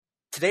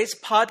Today's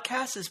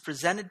podcast is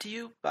presented to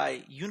you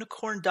by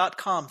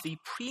Unicorn.com, the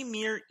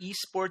premier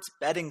esports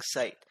betting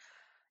site.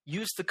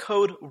 Use the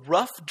code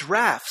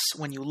ROUGHDRAFTS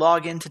when you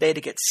log in today to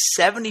get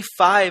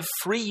 75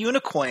 free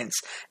unicoins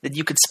that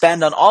you could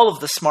spend on all of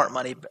the smart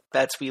money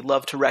bets we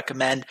love to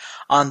recommend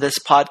on this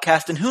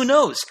podcast. And who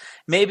knows,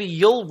 maybe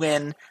you'll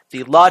win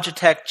the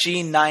Logitech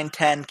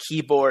G910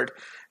 keyboard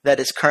that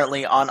is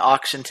currently on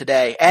auction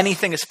today.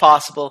 Anything is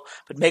possible,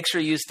 but make sure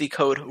you use the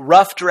code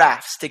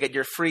ROUGHDRAFTS to get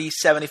your free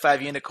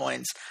 75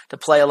 unicoins to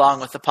play along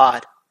with the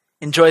pod.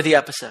 Enjoy the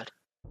episode.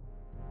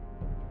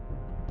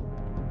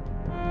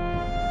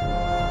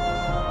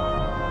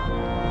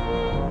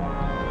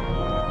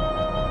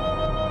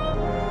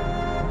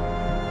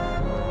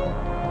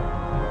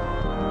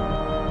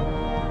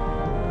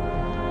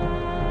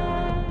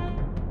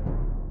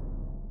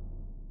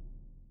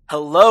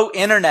 Hello,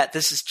 Internet.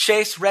 This is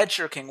Chase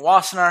Redshirt King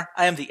Wassenaar.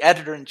 I am the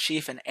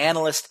editor-in-chief and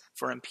analyst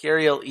for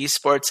Imperial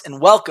Esports, and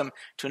welcome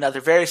to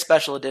another very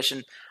special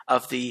edition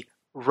of the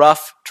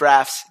Rough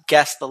Drafts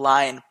Guess the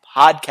Line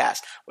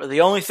podcast, where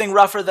the only thing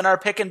rougher than our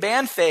pick and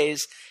ban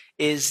phase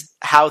is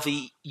how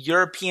the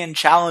European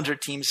challenger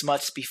teams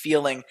must be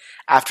feeling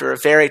after a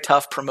very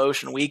tough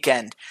promotion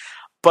weekend.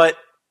 But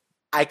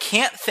I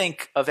can't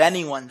think of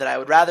anyone that I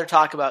would rather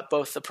talk about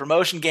both the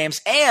promotion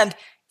games and,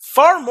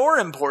 far more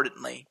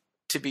importantly,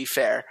 to be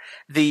fair,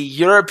 the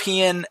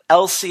European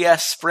LCS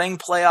Spring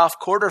Playoff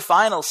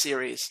Quarterfinal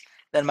Series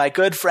than my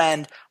good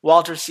friend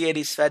Walter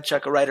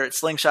Svedchuk, a writer at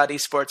Slingshot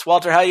Esports.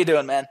 Walter, how you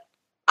doing, man?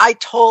 I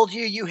told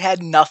you you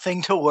had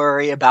nothing to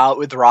worry about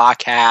with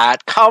Rocket.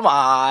 Come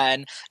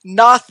on.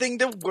 Nothing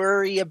to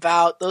worry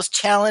about. Those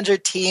challenger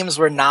teams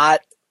were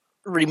not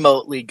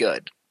remotely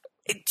good.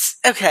 It's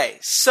okay,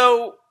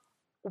 so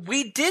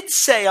we did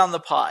say on the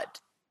pod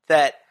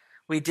that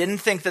we didn't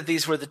think that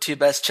these were the two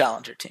best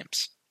challenger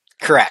teams.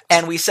 Correct.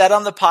 And we said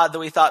on the pod that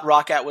we thought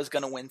Rocket was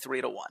going to win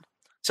 3-1.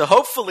 So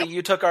hopefully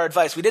you took our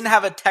advice. We didn't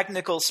have a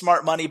technical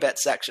smart money bet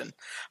section,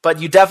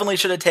 but you definitely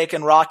should have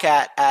taken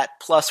Rocket at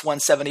plus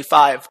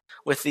 175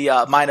 with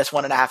the minus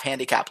 1.5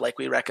 handicap like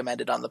we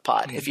recommended on the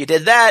pod. Mm-hmm. If you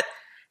did that,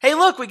 hey,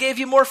 look, we gave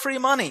you more free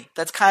money.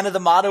 That's kind of the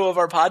motto of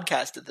our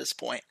podcast at this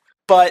point.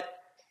 But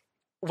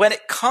when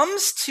it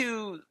comes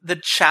to the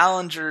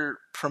Challenger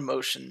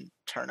promotion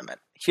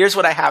tournament, here's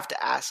what I have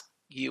to ask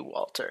you,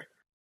 Walter.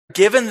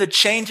 Given the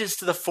changes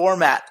to the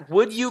format,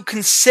 would you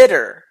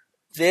consider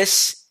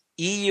this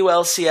EU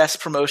LCS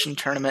promotion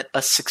tournament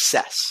a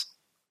success?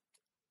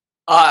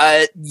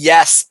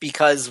 Yes,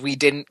 because we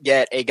didn't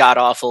get a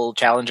god-awful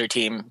challenger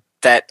team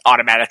that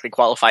automatically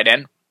qualified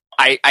in.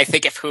 I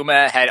think if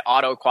Huma had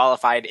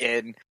auto-qualified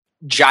in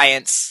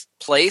Giants'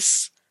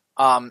 place,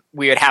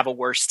 we would have a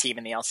worse team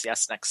in the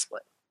LCS next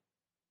split.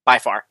 By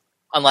far.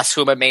 Unless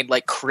Huma made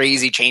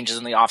crazy changes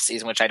in the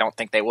offseason, which I don't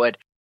think they would.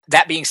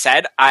 That being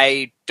said,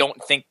 I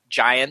don't think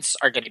Giants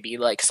are going to be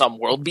some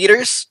world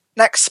beaters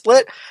next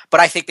split, but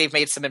I think they've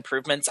made some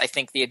improvements. I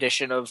think the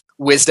addition of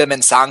Wisdom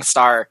and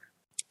Songstar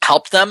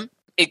helped them.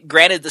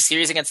 Granted, the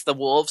series against the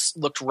Wolves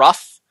looked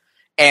rough,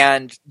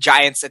 and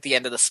Giants at the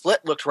end of the split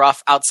looked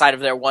rough outside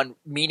of their one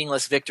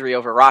meaningless victory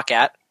over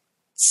Rocket.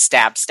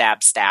 Stab,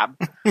 stab, stab.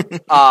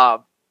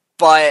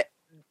 But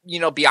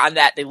beyond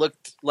that, they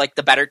looked like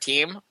the better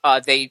team.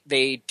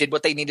 They did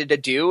what they needed to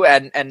do,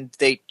 and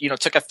they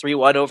took a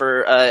 3-1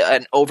 over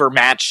an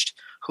overmatched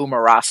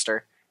Huma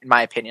roster, in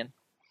my opinion.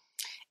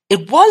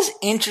 It was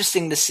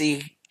interesting to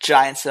see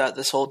Giants throughout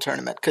this whole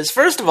tournament, because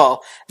first of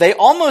all, they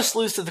almost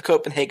lose to the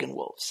Copenhagen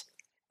Wolves.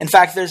 In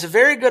fact, there's a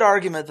very good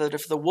argument that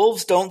if the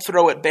Wolves don't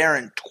throw at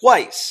Baron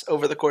twice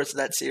over the course of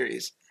that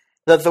series,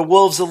 that the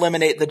Wolves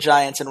eliminate the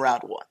Giants in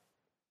round one,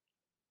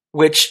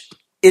 which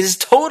is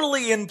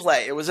totally in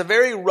play. It was a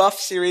very rough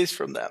series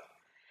from them.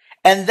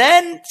 And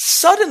then,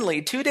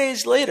 suddenly, 2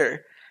 days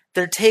later,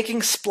 they're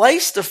taking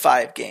Splice to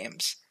 5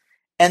 games.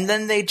 And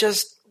then they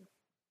just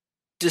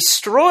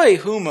destroy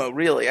Huma,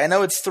 really. I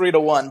know it's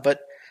 3-1, but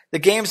the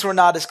games were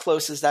not as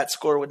close as that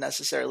score would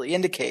necessarily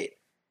indicate.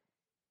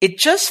 It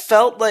just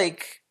felt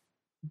like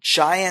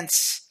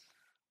Giants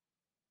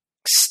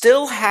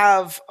still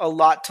have a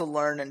lot to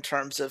learn in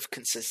terms of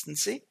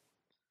consistency.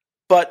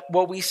 But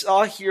what we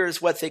saw here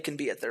is what they can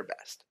be at their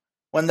best.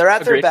 When they're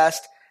at their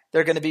best,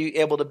 they're going to be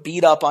able to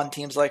beat up on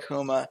teams like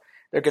Huma.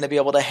 They're going to be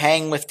able to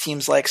hang with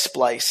teams like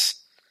Splice,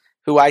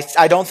 who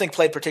I don't think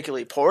played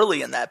particularly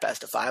poorly in that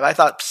best of 5. I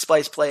thought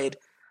Splice played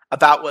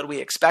about what we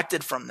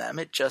expected from them.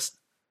 It just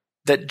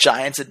that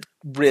Giants had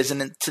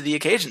risen to the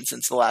occasion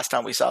since the last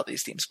time we saw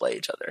these teams play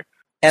each other.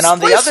 And on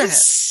the other hand,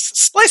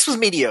 Splice was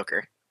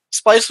mediocre.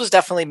 Splice was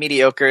definitely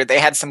mediocre. They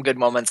had some good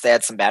moments. They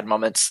had some bad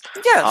moments.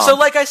 Yeah, so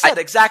like I said,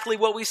 exactly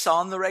what we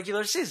saw in the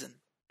regular season.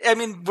 I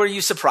mean, were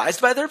you surprised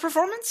by their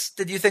performance?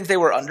 Did you think they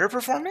were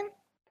underperforming?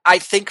 I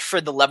think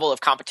for the level of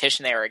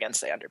competition they were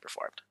against, they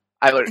underperformed.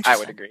 I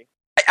would agree.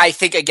 I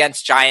think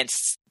against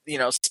Giants,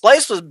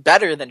 Splice was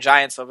better than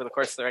Giants over the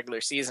course of the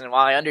regular season. And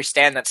while I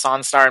understand that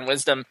Sonstar and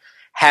Wisdom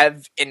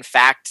have, in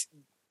fact,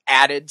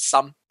 added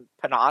some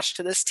panache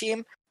to this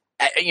team,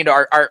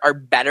 are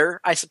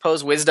better, I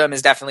suppose. Wisdom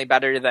is definitely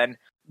better than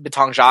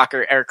Betong Jacques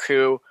or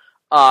Erku.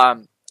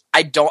 I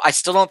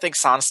still don't think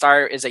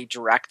Sunstar is a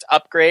direct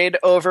upgrade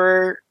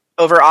over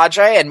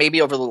Ajay, and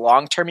maybe over the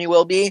long term he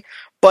will be.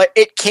 But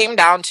it came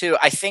down to,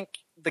 I think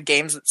the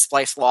games that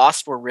Splice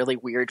lost were really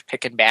weird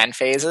pick and ban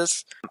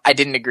phases. I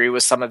didn't agree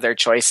with some of their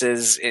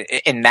choices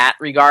in that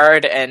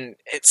regard, and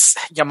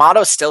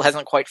Yamato still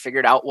hasn't quite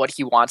figured out what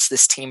he wants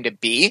this team to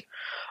be.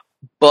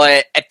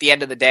 But at the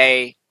end of the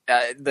day,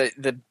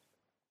 the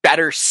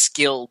better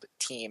skilled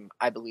team,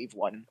 I believe,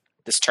 won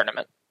this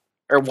tournament,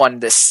 or won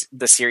the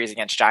series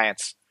against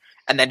Giants.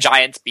 And then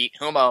Giants beat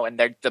Humo, and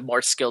they're the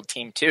more skilled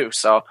team too.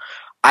 So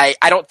I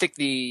don't think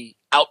the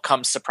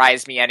outcome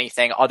surprised me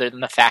anything other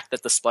than the fact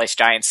that the Splice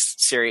Giants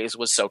series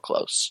was so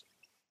close.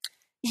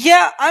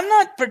 Yeah, I'm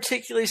not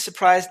particularly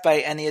surprised by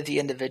any of the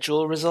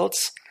individual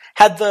results.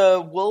 Had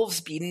the Wolves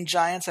beaten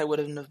Giants, I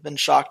wouldn't have been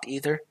shocked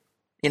either.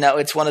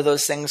 It's one of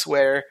those things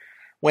where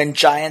when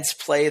Giants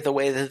play the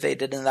way that they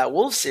did in that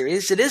Wolves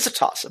series, it is a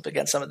toss-up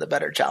against some of the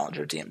better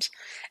challenger teams.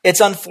 It's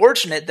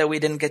unfortunate that we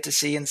didn't get to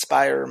see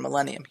Inspire or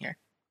Millennium here,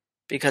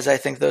 because I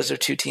think those are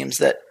two teams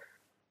that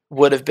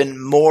would have been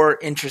more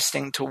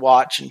interesting to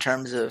watch in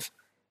terms of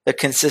the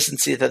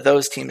consistency that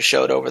those teams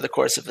showed over the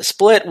course of the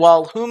split,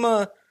 while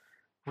Huma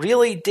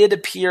really did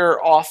appear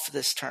off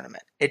this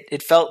tournament.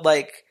 It felt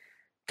like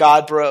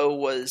Godbro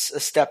was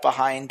a step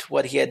behind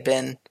what he had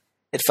been.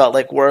 It felt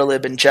like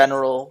Werlib in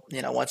general,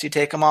 once you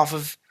take him off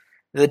of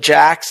the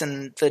jacks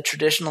and the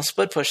traditional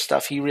split push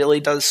stuff, he really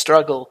does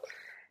struggle.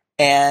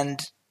 And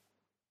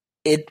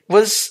it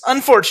was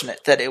unfortunate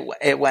that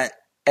it went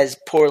as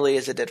poorly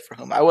as it did for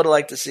Huma. I would have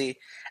liked to see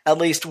at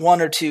least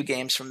one or two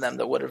games from them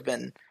that would have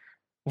been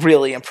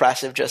really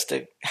impressive just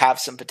to have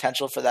some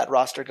potential for that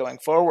roster going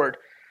forward.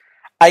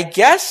 I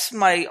guess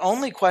my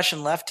only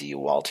question left to you,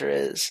 Walter,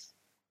 is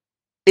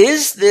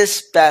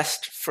this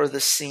best for the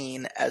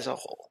scene as a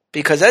whole?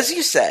 Because as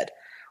you said,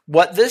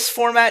 what this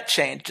format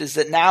changed is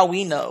that now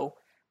we know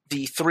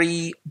the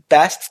three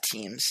best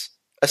teams,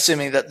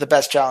 assuming that the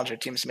best challenger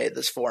teams made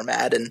this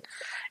format and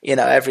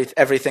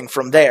everything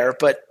from there.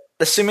 But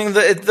assuming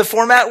the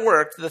format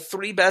worked, the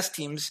three best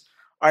teams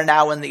are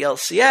now in the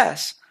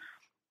LCS.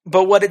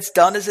 But what it's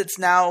done is it's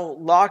now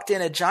locked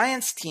in a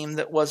Giants team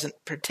that wasn't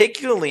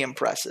particularly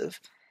impressive,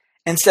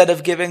 instead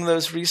of giving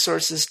those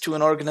resources to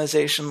an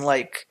organization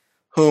like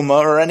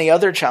Huma or any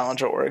other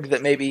challenger org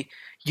that maybe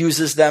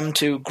uses them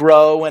to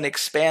grow and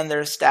expand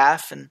their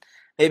staff and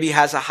maybe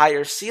has a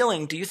higher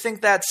ceiling. Do you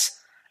think that's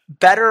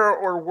better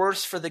or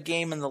worse for the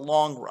game in the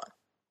long run?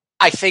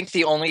 I think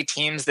the only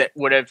teams that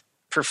would have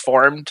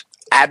performed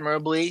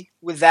admirably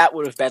with that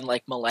would have been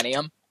like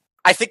Millennium.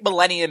 I think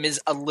Millennium is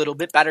a little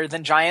bit better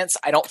than Giants.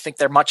 I don't think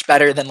they're much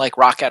better than like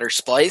Rocket or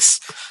Splice.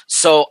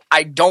 So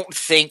I don't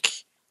think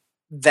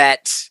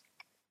that...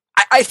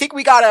 I think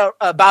we got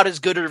about as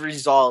good a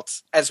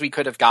result as we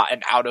could have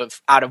gotten out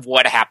of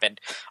what happened.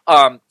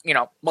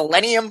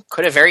 Millennium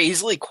could have very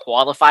easily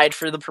qualified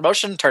for the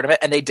promotion tournament,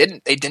 and they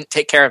didn't. They didn't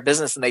take care of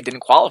business, and they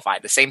didn't qualify.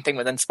 The same thing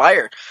with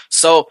Inspire.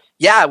 So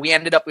yeah, we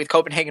ended up with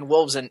Copenhagen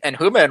Wolves and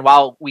Huma. And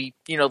while we,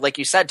 like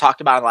you said,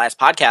 talked about in the last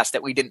podcast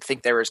that we didn't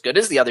think they were as good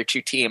as the other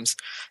two teams,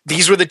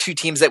 these were the two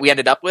teams that we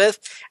ended up with.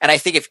 And I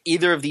think if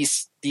either of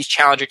these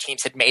challenger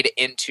teams had made it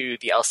into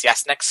the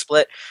LCS next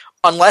split,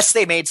 unless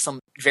they made some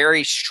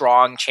very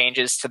strong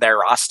changes to their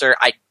roster,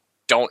 I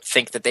don't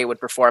think that they would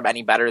perform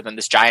any better than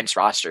this Giants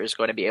roster is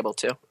going to be able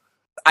to.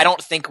 I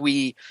don't think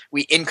we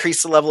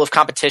increase the level of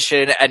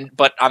competition,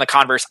 but on the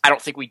converse, I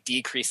don't think we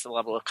decrease the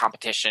level of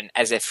competition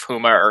as if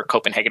Huma or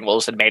Copenhagen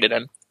Wolves had made it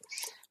in.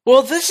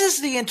 Well, this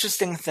is the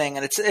interesting thing,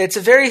 and it's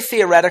a very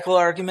theoretical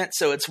argument,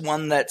 so it's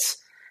one that's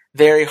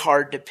very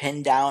hard to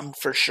pin down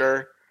for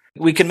sure.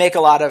 We can make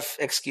a lot of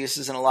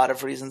excuses and a lot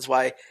of reasons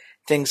why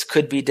things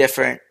could be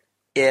different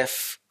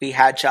if we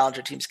had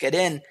challenger teams get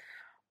in.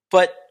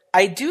 But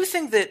I do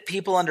think that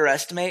people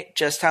underestimate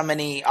just how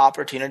many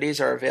opportunities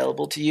are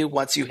available to you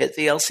once you hit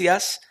the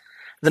LCS.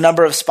 The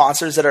number of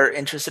sponsors that are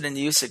interested in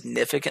you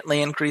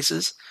significantly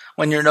increases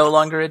when you're no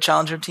longer a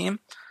challenger team.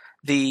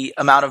 The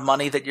amount of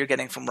money that you're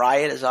getting from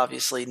Riot is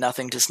obviously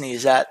nothing to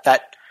sneeze at.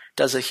 That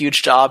does a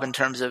huge job in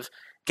terms of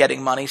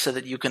getting money so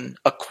that you can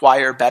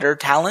acquire better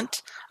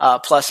talent.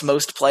 Plus,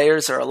 most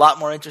players are a lot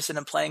more interested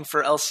in playing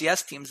for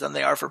LCS teams than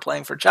they are for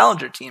playing for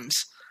challenger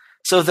teams.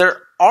 So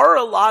there are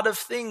a lot of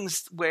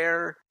things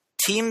where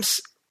teams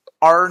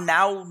are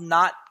now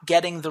not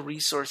getting the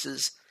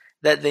resources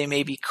that they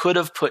maybe could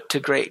have put to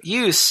great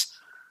use.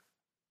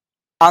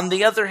 On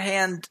the other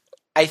hand,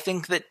 I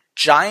think that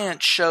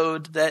Giant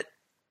showed that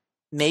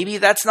maybe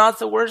that's not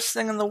the worst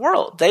thing in the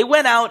world. They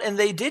went out and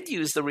they did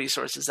use the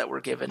resources that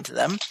were given to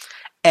them,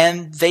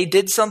 and they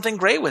did something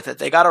great with it.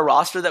 They got a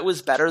roster that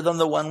was better than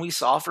the one we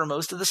saw for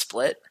most of the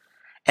split,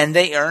 and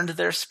they earned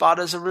their spot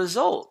as a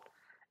result.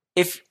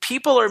 If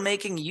people are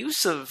making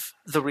use of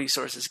the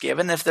resources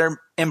given, if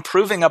they're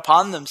improving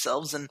upon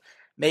themselves and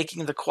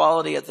making the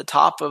quality at the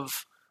top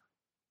of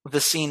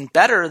the scene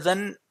better,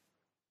 then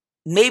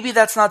maybe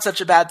that's not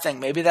such a bad thing.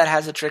 Maybe that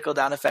has a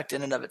trickle-down effect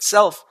in and of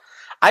itself.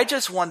 I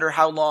just wonder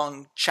how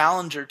long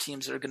challenger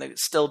teams are going to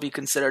still be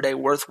considered a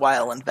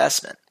worthwhile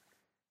investment.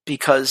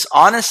 because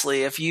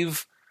honestly, if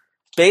you've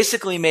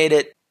basically made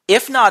it,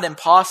 if not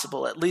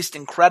impossible, at least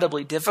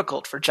incredibly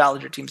difficult for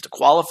challenger teams to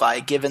qualify,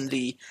 given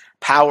the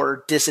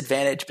power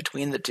disadvantage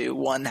between the two,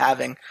 one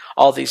having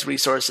all these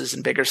resources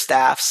and bigger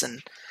staffs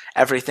and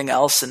everything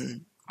else,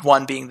 and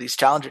one being these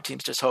challenger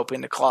teams just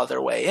hoping to claw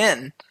their way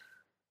in,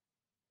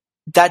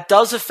 that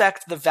does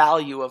affect the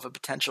value of a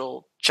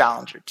potential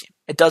challenger team.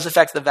 It does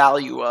affect the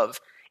value of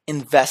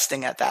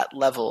investing at that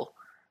level,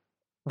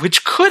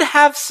 which could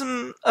have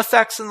some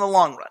effects in the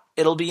long run.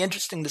 It'll be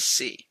interesting to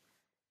see.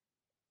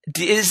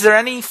 Is there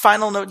any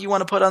final note you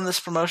want to put on this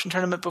promotion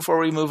tournament before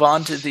we move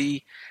on to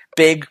the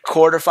big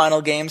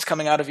quarterfinal games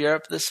coming out of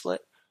Europe this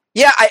split?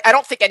 Yeah, I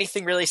don't think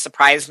anything really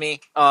surprised me.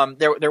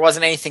 There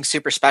wasn't anything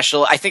super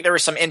special. I think there were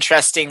some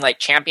interesting like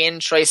champion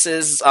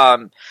choices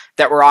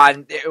that were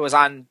on. It was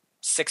on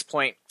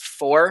 6.4,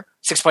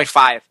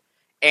 6.5,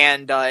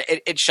 and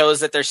it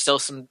shows that there's still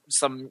some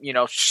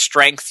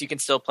strengths. You can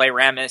still play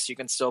Rammus. You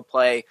can still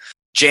play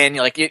Jin.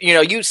 Like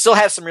you still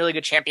have some really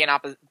good champion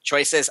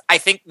choices. I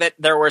think that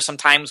there were some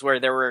times where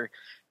there were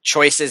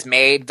choices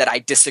made that I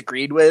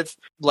disagreed with,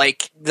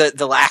 like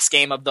the last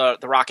game of the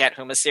Roccat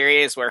Huma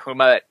series where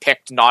Huma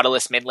picked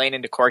Nautilus mid lane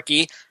into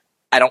Corki.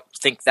 I don't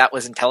think that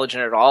was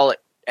intelligent at all.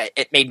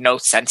 It made no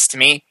sense to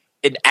me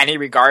in any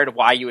regard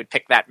why you would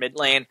pick that mid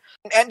lane.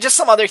 And just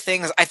some other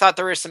things. I thought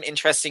there were some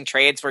interesting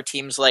trades where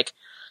teams like,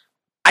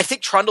 I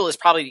think Trundle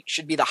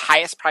should be the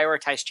highest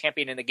prioritized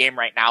champion in the game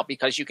right now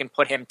because you can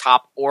put him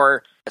top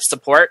or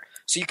support.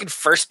 So you can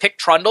first pick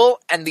Trundle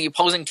and the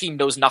opposing team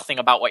knows nothing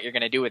about what you're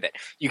going to do with it.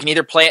 You can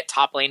either play it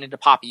top lane into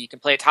Poppy. You can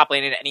play it top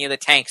lane into any of the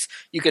tanks.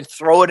 You can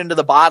throw it into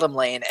the bottom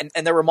lane.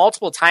 And there were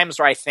multiple times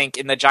where I think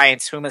in the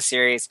Giants Huma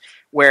series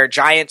where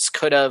Giants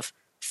could have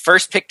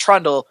first picked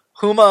Trundle,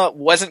 Huma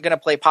wasn't going to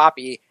play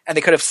Poppy, and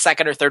they could have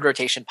second or third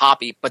rotation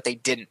Poppy, but they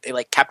didn't.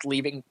 They kept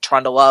leaving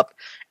Trundle up,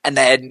 and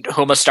then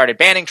Huma started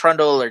banning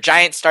Trundle, or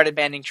Giants started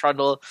banning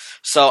Trundle.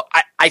 So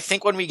I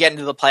think when we get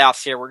into the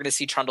playoffs here, we're going to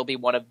see Trundle be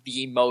one of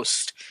the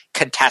most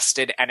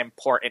contested and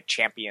important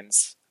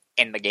champions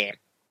in the game.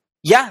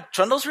 Yeah,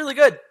 Trundle's really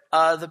good.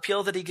 The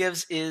peel that he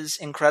gives is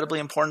incredibly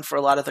important for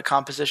a lot of the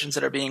compositions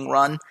that are being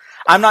run.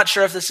 I'm not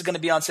sure if this is going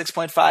to be on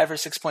 6.5 or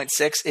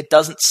 6.6. It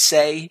doesn't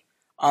say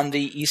on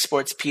the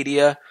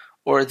Esportspedia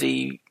or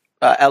the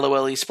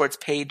LOL Esports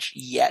page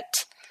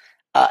yet.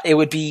 It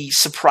would be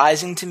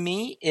surprising to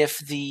me if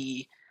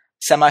the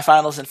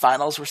semifinals and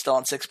finals were still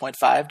on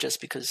 6.5,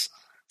 just because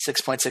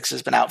 6.6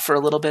 has been out for a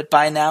little bit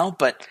by now,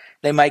 but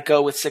they might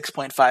go with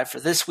 6.5 for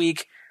this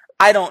week.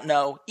 I don't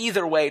know.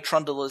 Either way,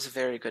 Trundle is a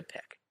very good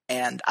pick,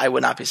 and I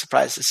would not be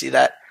surprised to see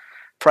that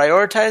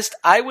prioritized.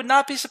 I would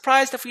not be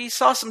surprised if we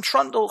saw some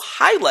Trundle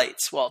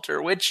highlights,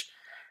 Walter, which,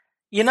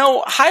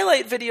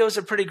 highlight videos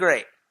are pretty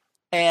great.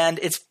 And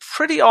it's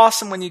pretty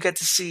awesome when you get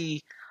to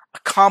see a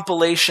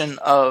compilation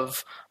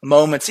of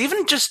moments,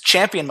 even just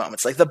champion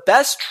moments, like the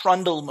best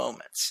Trundle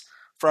moments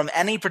from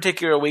any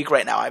particular week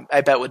right now,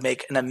 I bet would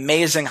make an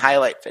amazing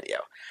highlight video.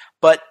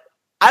 But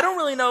I don't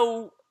really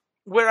know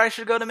where I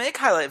should go to make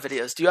highlight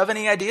videos. Do you have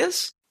any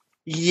ideas?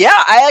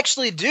 Yeah, I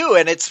actually do,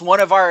 and it's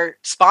one of our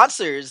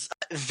sponsors,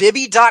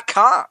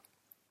 Vibby.com.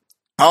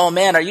 Oh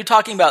man, are you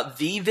talking about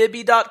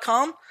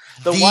thevibby.com?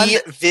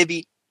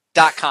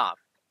 Vibby.com.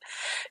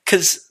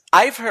 Because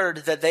I've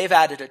heard that they've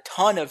added a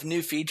ton of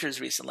new features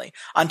recently.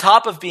 On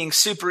top of being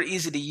super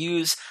easy to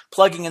use,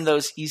 plugging in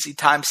those easy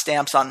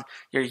timestamps on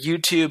your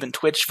YouTube and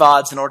Twitch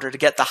VODs in order to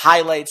get the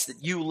highlights that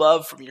you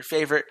love from your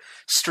favorite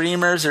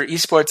streamers or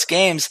esports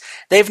games,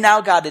 they've now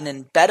got an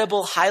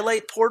embeddable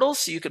highlight portal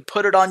so you can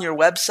put it on your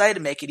website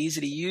and make it easy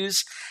to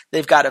use.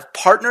 They've got a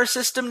partner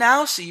system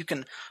now so you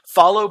can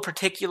follow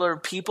particular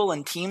people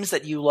and teams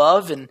that you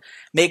love and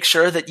make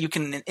sure that you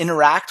can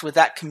interact with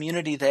that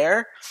community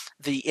there.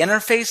 The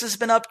interface has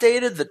been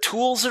updated. The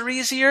tools are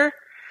easier.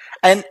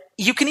 And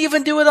you can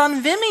even do it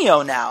on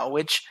Vimeo now,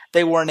 which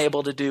they weren't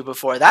able to do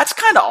before. That's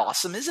kind of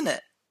awesome, isn't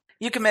it?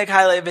 You can make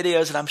highlight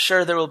videos, and I'm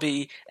sure there will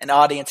be an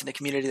audience in the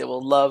community that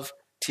will love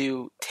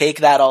to take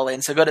that all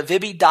in. So go to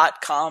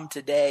Vibby.com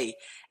today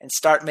and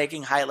start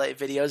making highlight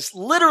videos.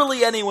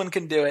 Literally anyone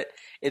can do it.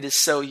 It is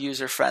so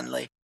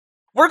user-friendly.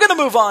 We're going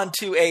to move on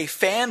to a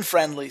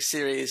fan-friendly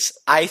series,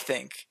 I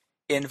think,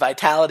 in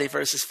Vitality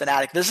versus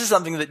Fnatic. This is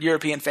something that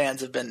European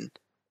fans have been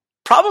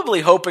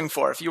probably hoping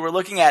for. If you were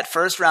looking at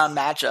first-round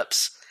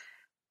matchups,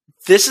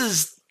 this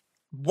is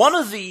one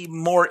of the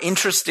more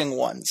interesting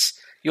ones.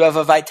 You have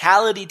a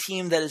Vitality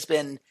team that has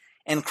been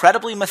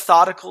incredibly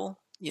methodical,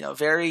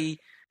 very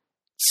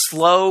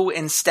slow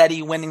and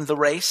steady winning the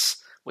race,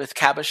 with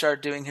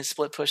Kabashar doing his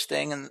split push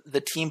thing and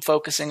the team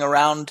focusing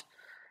around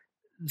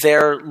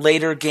their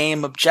later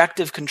game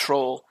objective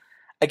control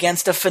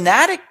against a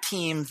Fnatic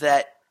team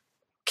that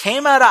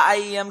came out of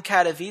IEM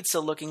Katowice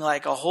looking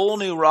like a whole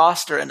new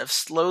roster and have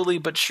slowly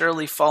but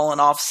surely fallen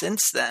off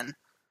since then.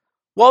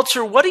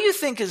 Walter, what do you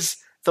think is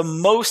the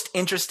most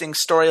interesting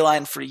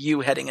storyline for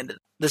you heading into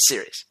this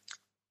series?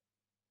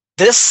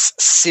 This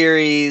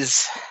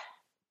series,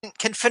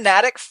 can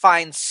Fnatic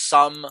find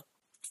some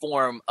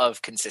form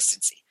of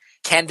consistency?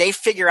 Can they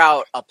figure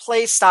out a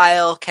play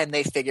style? Can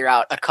they figure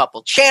out a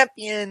couple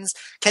champions?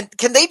 Can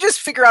they just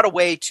figure out a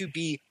way to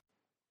be,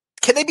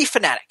 can they be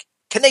Fnatic?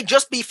 Can they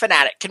just be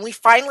Fnatic? Can we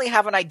finally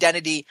have an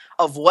identity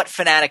of what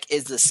Fnatic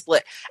is this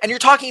split? And you're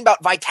talking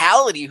about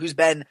Vitality, who's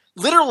been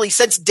literally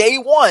since day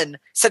one,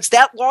 since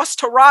that loss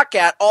to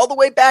Roccat all the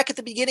way back at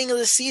the beginning of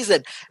the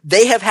season,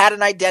 they have had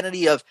an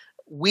identity of,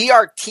 we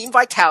are Team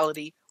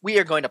Vitality. We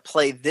are going to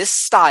play this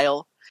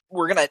style.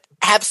 We're going to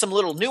have some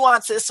little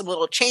nuances, some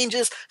little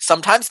changes.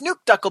 Sometimes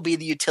Nuke Duck will be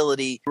the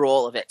utility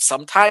role of it.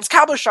 Sometimes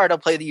Cabochard will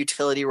play the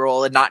utility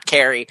role and not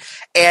carry.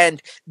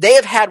 And they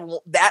have had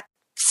that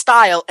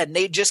style, and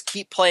they just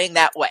keep playing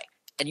that way.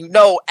 And you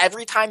know,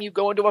 every time you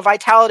go into a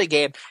Vitality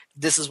game,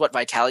 this is what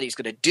Vitality is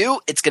going to do.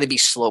 It's going to be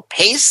slow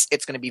pace.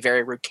 It's going to be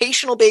very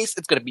rotational based.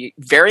 It's going to be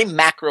very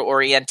macro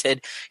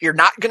oriented. You're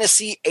not going to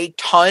see a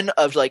ton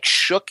of like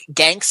shook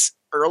ganks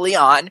early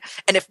on.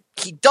 And if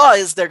he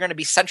does, they're going to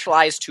be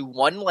centralized to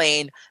one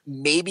lane,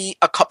 maybe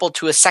a couple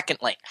to a second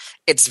lane.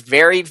 It's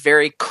very,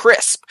 very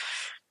crisp.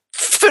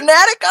 Fnatic,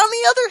 on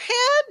the other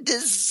hand,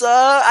 is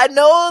I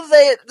know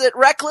that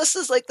Reckless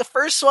is like the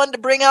first one to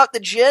bring out the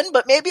Jhin,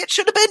 but maybe it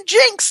should have been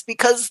Jinx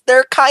because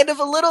they're kind of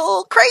a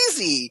little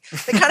crazy.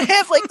 They kind of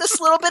have like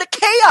this little bit of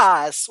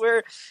chaos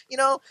where, you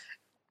know,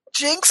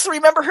 Jinx,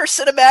 remember her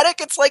cinematic?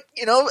 It's like,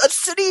 you know, a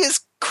city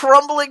is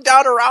crumbling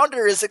down around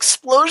her as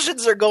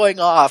explosions are going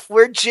off,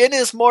 where Jhin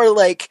is more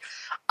like,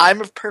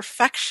 I'm a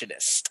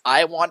perfectionist.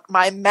 I want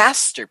my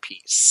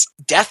masterpiece.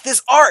 Death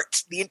is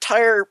art, the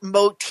entire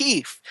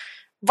motif.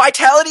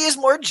 Vitality is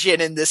more Jhin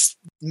in this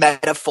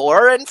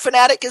metaphor, and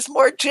Fnatic is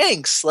more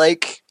Jinx.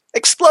 Like,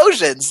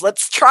 explosions.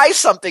 Let's try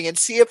something and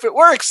see if it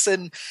works.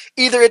 And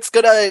either it's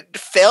going to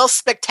fail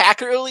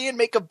spectacularly and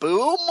make a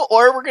boom,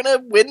 or we're going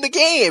to win the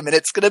game and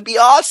it's going to be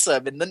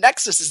awesome and the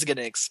Nexus is going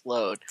to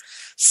explode.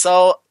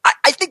 So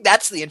I think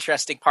that's the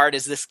interesting part,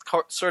 is this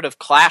sort of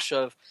clash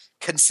of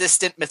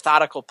consistent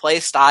methodical play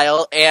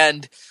style,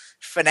 and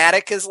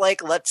Fnatic is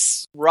like,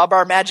 let's rub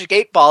our magic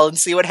 8-ball and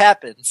see what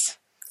happens.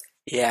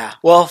 Yeah.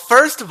 Well,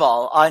 first of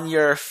all, on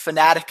your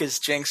Fnatic is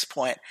Jinx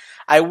point,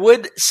 I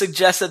would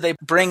suggest that they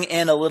bring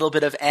in a little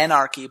bit of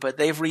anarchy, but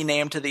they've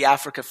renamed to the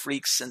Africa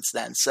Freaks since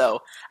then, so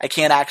I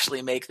can't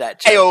actually make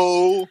that joke.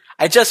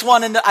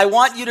 Ayo. I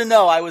want you to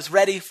know I was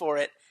ready for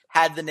it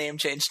had the name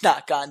change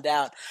not gone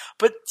down.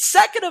 But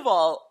second of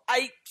all,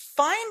 I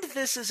find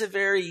this is a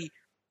very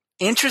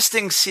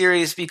interesting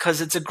series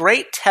because it's a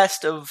great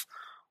test of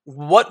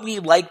what we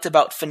liked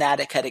about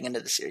Fnatic heading into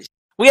the series.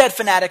 We had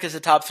Fnatic as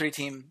a top 3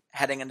 team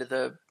heading into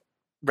the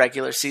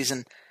regular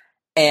season,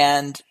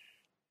 and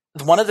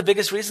one of the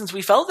biggest reasons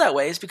we felt that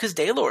way is because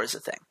Daylor is a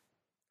thing.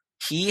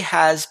 He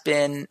has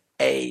been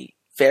a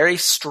very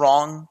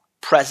strong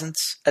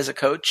presence as a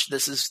coach.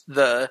 This is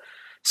the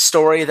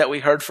story that we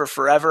heard for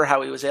forever,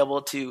 how he was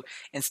able to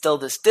instill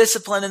this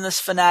discipline in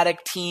this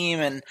Fnatic team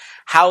and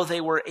how they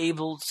were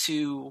able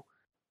to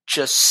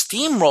just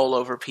steamroll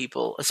over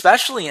people,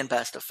 especially in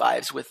best of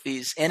fives, with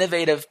these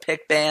innovative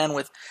pick ban,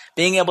 with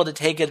being able to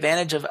take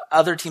advantage of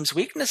other teams'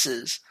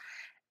 weaknesses.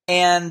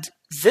 And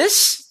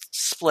this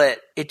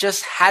split, it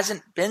just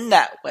hasn't been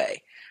that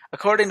way.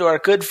 According to our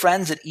good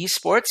friends at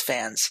Esports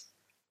Fans,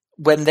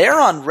 when they're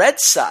on red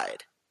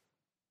side,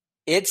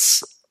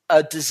 it's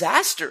a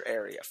disaster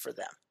area for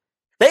them.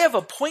 They have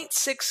a 0.6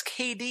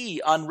 KD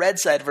on red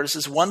side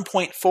versus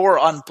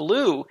 1.4 on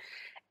blue.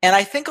 And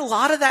I think a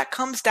lot of that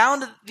comes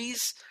down to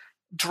these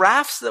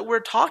drafts that we're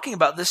talking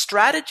about. The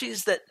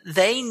strategies that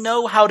they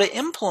know how to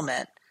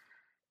implement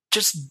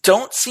just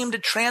don't seem to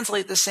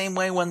translate the same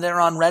way when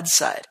they're on red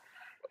side.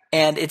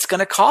 And it's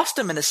going to cost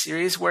them in a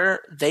series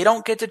where they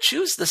don't get to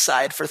choose the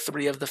side for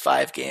 3 of the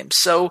 5 games.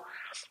 So,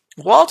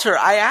 Walter,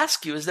 I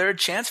ask you, is there a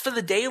chance for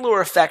the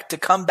Daylor effect to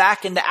come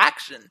back into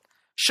action?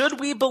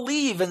 Should we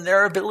believe in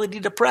their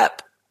ability to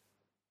prep?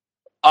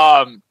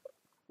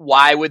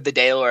 Why would the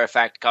Daylor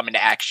effect come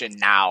into action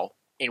now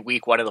in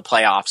week 1 of the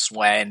playoffs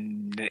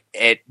when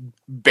it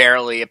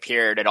barely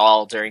appeared at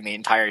all during the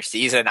entire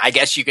season? I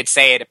guess you could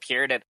say it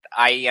appeared at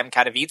IEM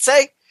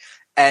Katowice,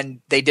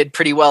 and they did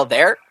pretty well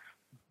there,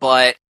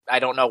 but I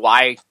don't know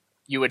why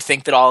you would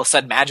think that all of a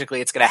sudden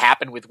magically it's going to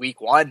happen with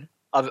week 1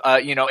 of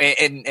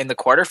in the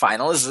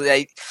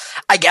quarterfinals.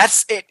 I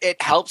guess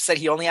it helps that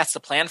he only has to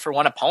plan for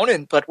one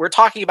opponent, but we're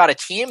talking about a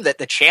team that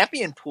the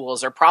champion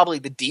pools are probably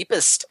the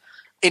deepest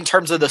in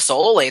terms of the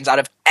solo lanes out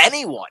of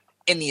anyone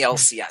in the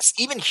LCS.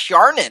 Even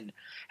Hjarnan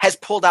has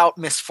pulled out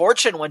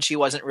Misfortune when she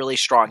wasn't really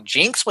strong.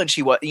 Jinx when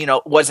she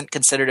wasn't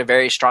considered a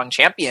very strong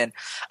champion.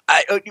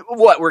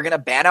 We're going to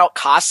ban out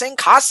Kossing?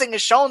 Kossing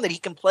has shown that he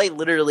can play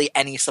literally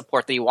any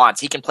support that he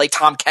wants. He can play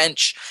Tom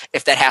Kench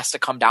if that has to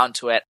come down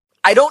to it.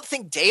 I don't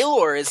think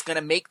Daylor is going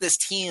to make this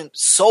team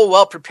so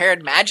well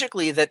prepared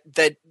magically that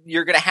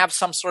you're going to have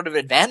some sort of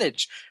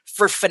advantage.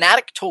 For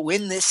Fnatic to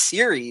win this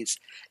series,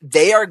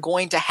 they are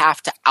going to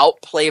have to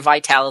outplay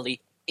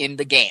Vitality in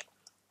the game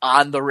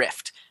on the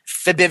Rift.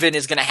 Fibivin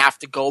is going to have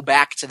to go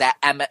back to that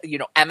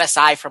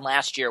MSI from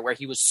last year where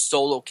he was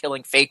solo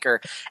killing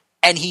Faker,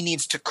 and he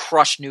needs to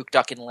crush Nuke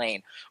Duck in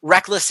lane.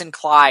 Reckless and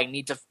Clyde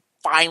need to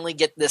finally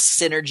get this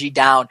synergy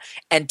down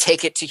and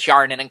take it to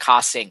Hjarnan and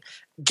Kosing.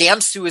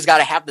 Gamsu has got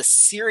to have the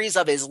series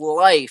of his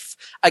life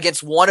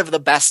against one of the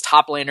best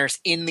top laners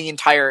in the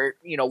entire,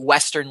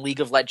 Western League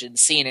of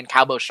Legends scene in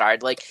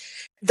Cabochard. Like,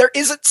 there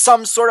isn't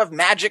some sort of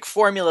magic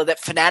formula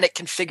that Fnatic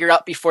can figure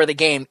out before the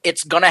game.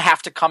 It's going to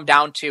have to come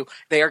down to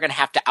they are going to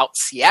have to out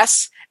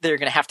CS, they're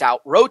going to have to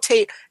out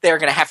rotate, they're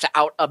going to have to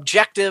out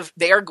objective,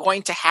 they are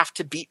going to have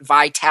to beat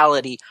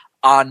Vitality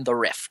on the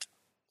Rift.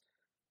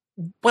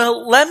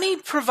 Well, let me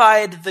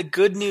provide the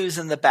good news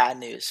and the bad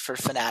news for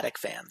Fnatic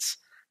fans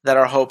that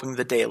are hoping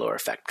the Daylor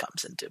effect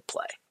comes into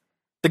play.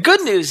 The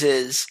good news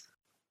is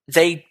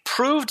they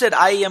proved at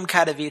IEM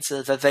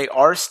Katowice that they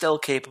are still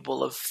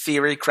capable of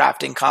theory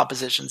crafting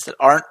compositions that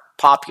aren't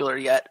popular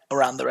yet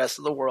around the rest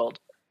of the world.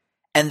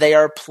 And they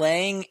are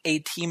playing a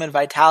team in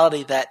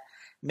Vitality that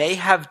may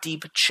have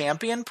deep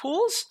champion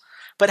pools,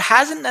 but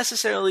hasn't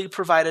necessarily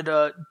provided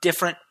a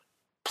different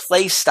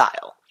play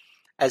style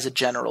as a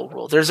general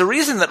rule. There's a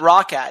reason that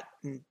Roccat,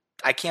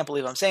 I can't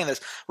believe I'm saying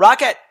this,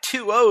 Roccat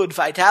 2-0'd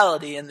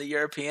Vitality in the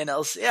European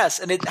LCS,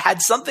 and it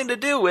had something to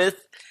do with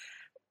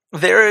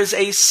there is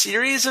a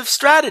series of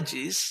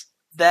strategies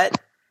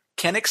that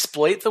can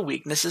exploit the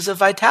weaknesses of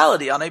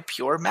Vitality on a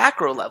pure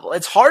macro level.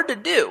 It's hard to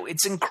do.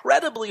 It's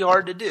incredibly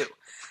hard to do.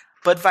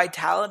 But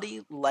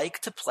Vitality like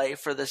to play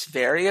for this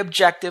very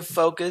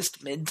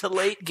objective-focused mid to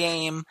late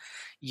game,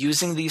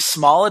 using these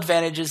small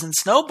advantages and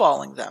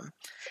snowballing them.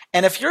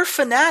 And if you're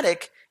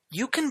Fnatic,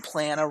 you can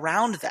plan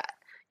around that.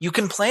 You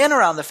can plan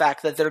around the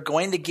fact that they're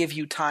going to give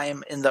you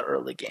time in the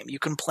early game. You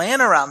can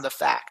plan around the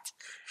fact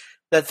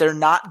that they're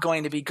not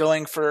going to be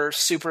going for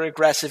super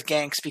aggressive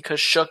ganks because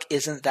Shook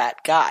isn't that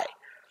guy.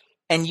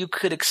 And you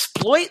could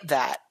exploit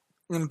that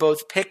in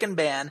both pick and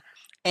ban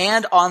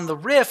and on the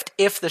Rift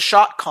if the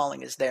shot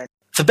calling is there.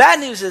 The bad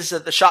news is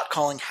that the shot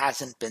calling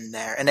hasn't been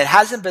there, and it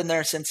hasn't been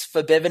there since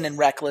Forbidden and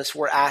Reckless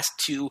were asked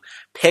to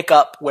pick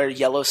up where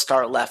Yellow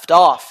Star left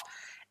off.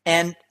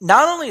 And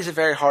not only is it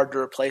very hard to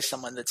replace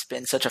someone that's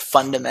been such a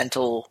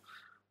fundamental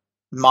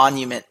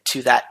monument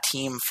to that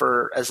team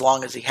for as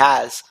long as he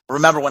has.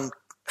 Remember when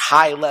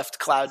High left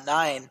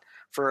Cloud9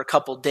 for a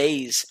couple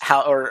days,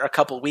 or a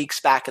couple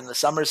weeks back in the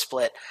summer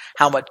split,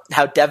 how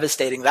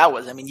devastating that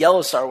was. I mean,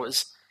 Yellowstar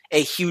was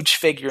a huge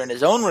figure in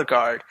his own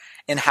regard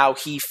in how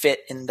he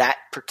fit in that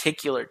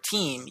particular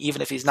team,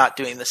 even if he's not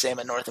doing the same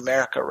in North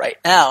America right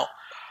now.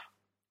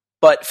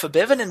 But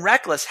Forbidden and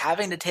Reckless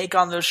having to take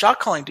on those shot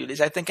calling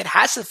duties, I think it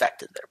has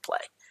affected their play.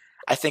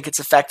 I think it's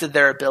affected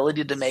their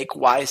ability to make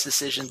wise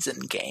decisions in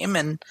game,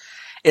 and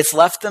it's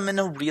left them in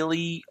a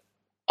really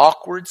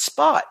awkward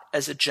spot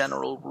as a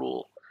general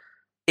rule.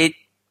 It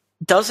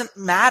doesn't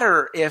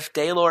matter if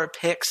Daylor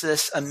picks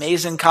this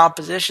amazing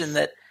composition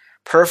that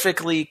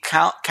perfectly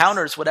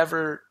counters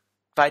whatever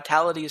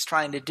Vitality is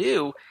trying to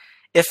do.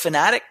 If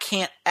Fnatic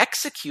can't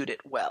execute it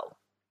well,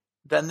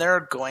 then there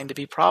are going to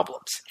be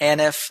problems.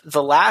 And if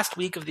the last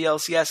week of the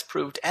LCS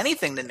proved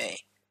anything to me,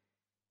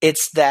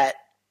 it's that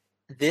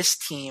this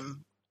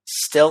team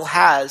still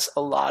has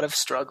a lot of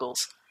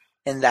struggles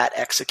in that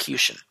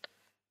execution.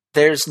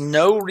 There's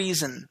no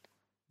reason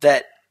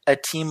that a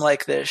team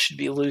like this should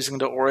be losing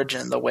to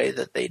Origin the way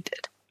that they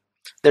did.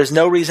 There's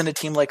no reason a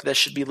team like this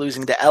should be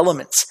losing to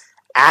Elements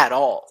at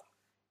all.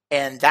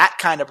 And that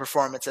kind of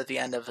performance at the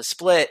end of a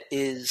split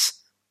is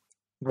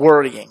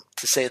worrying,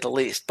 to say the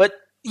least. But,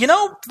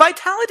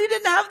 Vitality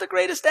didn't have the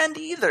greatest end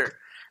either.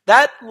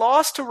 That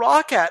loss to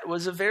Roccat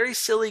was a very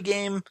silly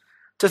game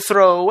to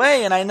throw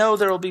away, and I know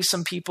there will be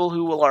some people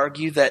who will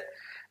argue that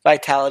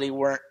Vitality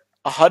weren't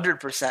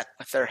 100%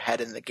 with their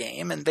head in the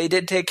game, and they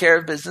did take care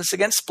of business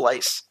against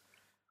Splice.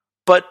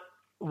 But,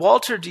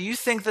 Walter, do you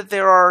think that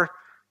there are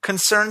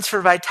concerns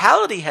for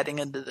Vitality heading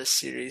into this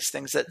series,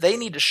 things that they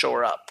need to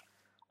shore up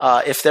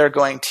if they're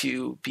going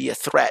to be a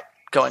threat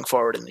going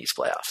forward in these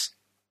playoffs?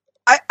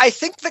 I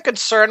think the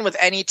concern with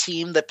any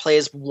team that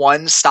plays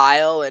one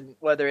style, and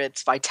whether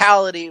it's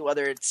Vitality,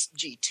 whether it's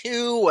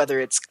G2, whether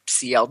it's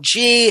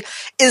CLG,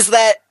 is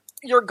that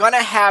you're going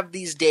to have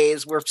these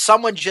days where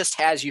someone just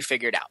has you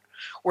figured out,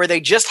 where they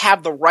just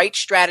have the right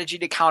strategy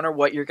to counter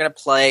what you're going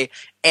to play,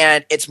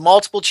 and it's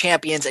multiple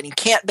champions, and you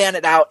can't ban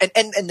it out,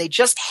 and they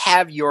just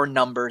have your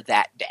number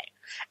that day.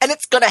 And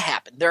it's going to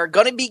happen. There are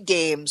going to be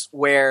games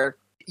where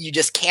you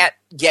just can't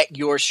get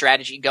your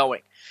strategy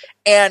going.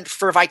 And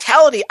for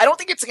Vitality, I don't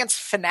think it's against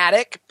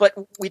Fnatic, but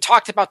we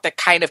talked about the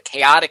kind of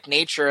chaotic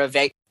nature of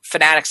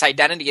Fnatic's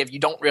identity if you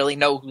don't really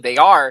know who they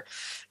are.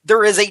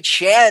 There is a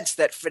chance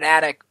that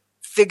Fnatic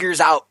figures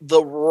out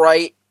the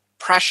right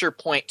pressure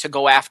point to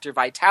go after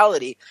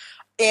Vitality.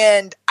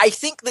 And I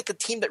think that the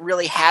team that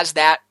really has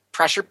that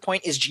pressure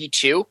point is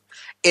G2.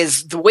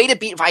 Is the way to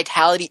beat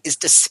Vitality is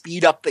to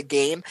speed up the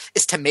game,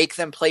 is to make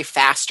them play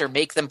faster,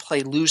 make them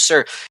play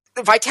looser.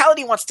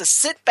 Vitality wants to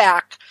sit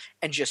back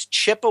and just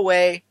chip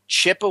away,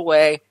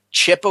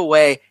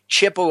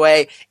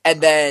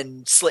 and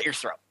then slit your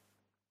throat.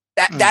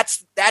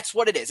 That's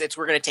what it is. It's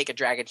we're going to take a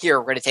dragon here,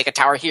 we're going to take a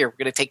tower here, we're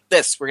going to take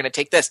this, we're going to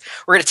take this,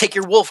 we're going to take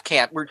your wolf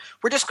camp. We're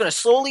just going to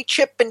slowly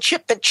chip,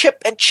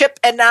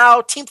 and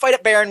now team fight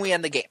at Baron, we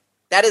end the game.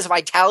 That is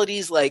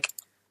Vitality's like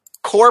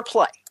core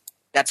play.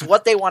 That's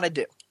what they want to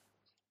do.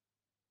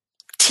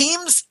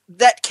 Teams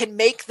that can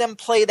make them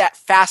play that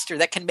faster,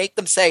 that can make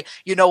them say,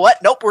 you know what?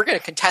 Nope, we're going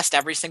to contest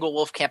every single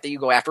wolf camp that you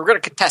go after. We're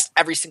going to contest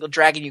every single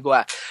dragon you go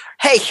after.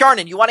 Hey,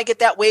 Hjarnan, you want to get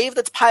that wave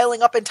that's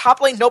piling up in top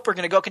lane? Nope, we're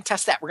going to go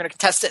contest that. We're going to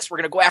contest this. We're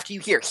going to go after you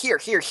here.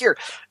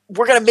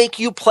 We're going to make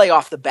you play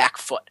off the back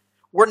foot.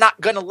 We're not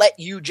going to let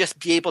you just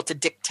be able to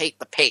dictate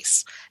the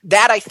pace.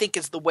 That, I think,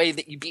 is the way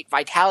that you beat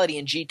Vitality,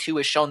 and G2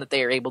 has shown that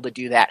they are able to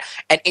do that.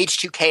 And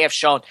H2K have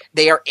shown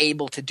they are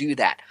able to do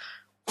that.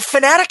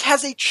 Fnatic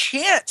has a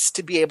chance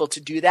to be able to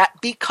do that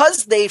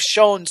because they've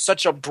shown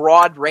such a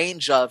broad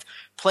range of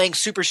playing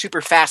super,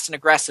 super fast and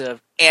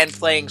aggressive and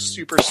playing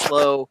super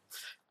slow,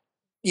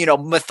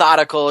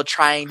 methodical,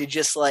 trying to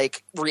just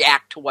like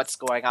react to what's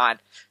going on.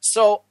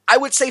 So I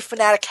would say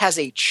Fnatic has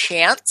a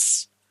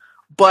chance,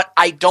 but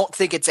I don't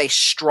think it's as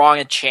strong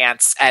a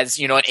chance as,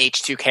 an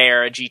H2K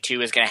or a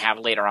G2 is going to have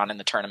later on in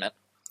the tournament.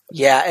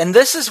 Yeah, and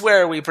this is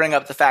where we bring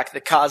up the fact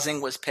that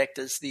Kazing was picked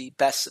as the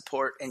best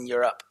support in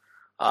Europe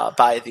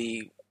by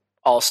the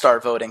All-Star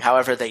voting,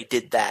 however they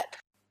did that.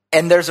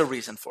 And there's a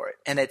reason for it,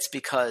 and it's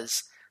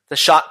because the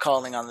shot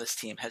calling on this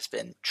team has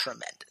been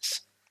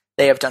tremendous.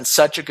 They have done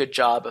such a good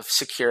job of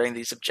securing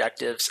these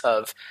objectives,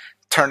 of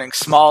turning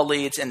small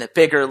leads into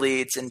bigger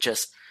leads, and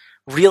just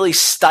really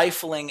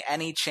stifling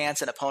any chance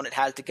an opponent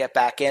has to get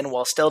back in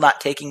while still not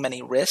taking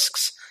many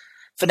risks.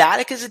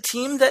 Fnatic is a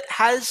team that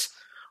has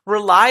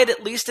relied,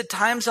 at least at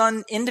times,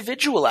 on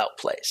individual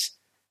outplays.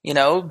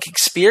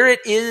 Spirit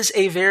is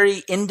a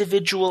very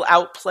individual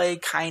outplay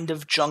kind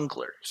of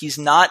jungler. He's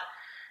not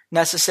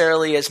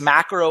necessarily as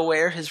macro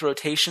aware. His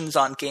rotations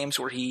on games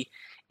where he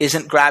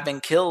isn't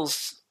grabbing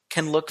kills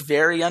can look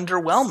very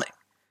underwhelming.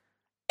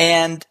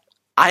 And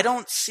I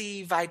don't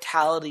see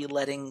Vitality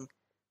letting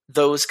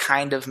those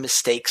kind of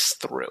mistakes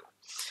through.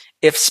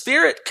 If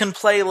Spirit can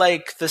play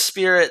like the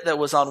Spirit that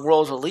was on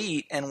World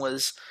Elite and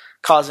was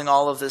causing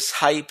all of this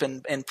hype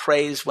and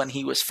praise when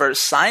he was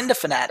first signed to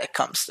Fnatic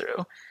comes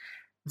through,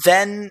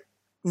 then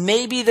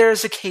maybe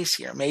there's a case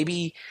here.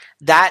 Maybe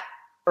that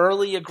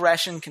early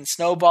aggression can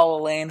snowball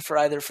a lane for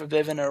either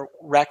Forbidden or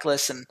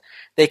Reckless, and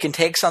they can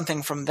take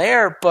something from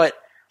there. But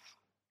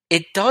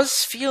it does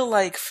feel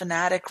like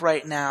Fnatic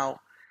right now,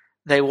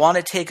 they want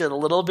to take it a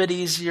little bit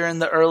easier in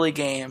the early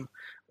game,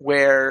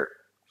 where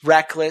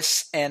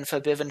Reckless and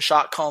Forbidden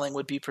shot calling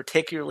would be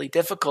particularly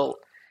difficult,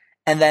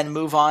 and then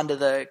move on to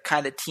the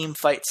kind of team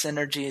fight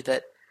synergy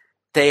that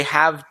they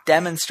have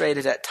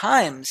demonstrated at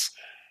times.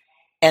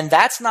 And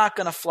that's not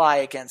going to fly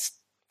against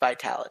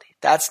Vitality.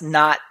 That's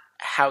not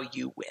how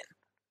you win.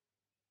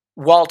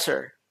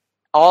 Walter,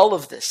 all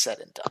of this said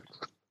and done,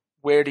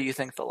 where do you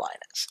think the line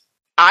is?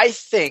 I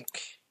think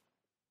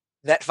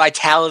that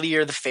Vitality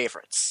are the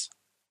favorites.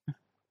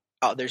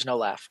 Oh, there's no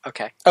laugh.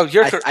 Okay. Oh,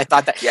 you're. I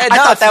thought that. Yeah, I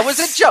thought that was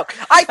a joke.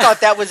 I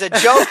thought that was a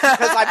joke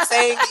because I'm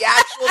saying the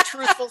actual,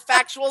 truthful,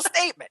 factual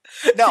statement.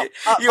 No,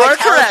 you are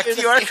correct.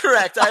 You are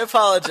correct. I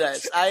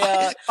apologize.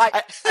 I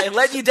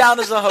let you down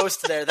as a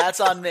host there. That's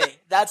on me.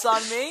 That's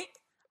on me.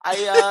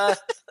 I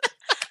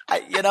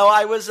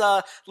was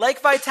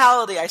like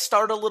Vitality. I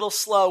start a little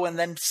slow and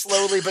then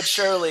slowly but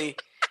surely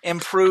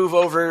improve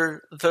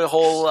over the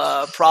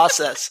whole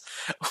process.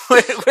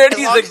 Where do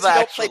you think that?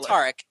 Don't play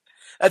Tarek.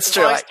 That's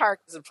true. As Tark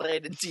isn't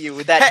playing into you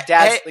with that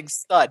dazzling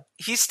stud.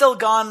 He's still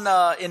gone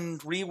in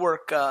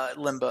rework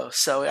limbo,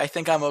 so I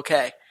think I'm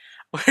okay.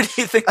 Where do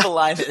you think the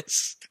line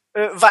is?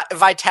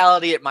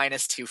 Vitality at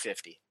minus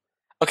 250.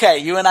 Okay,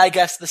 you and I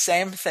guessed the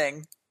same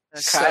thing,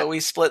 okay. So we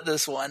split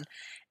this one.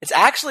 It's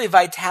actually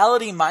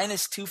Vitality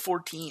minus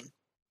 214.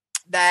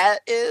 That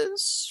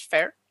is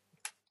fair.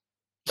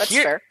 That's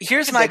fair.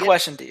 Here's my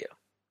question to you.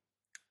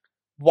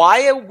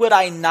 Why would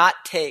I not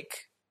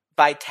take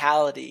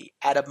Vitality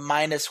at a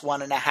minus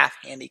 1.5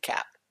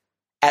 handicap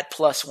at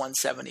plus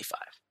 175?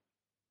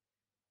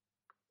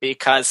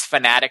 Because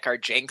Fnatic are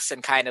jinx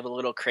and kind of a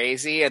little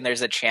crazy, and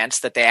there's a chance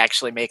that they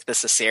actually make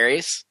this a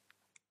series?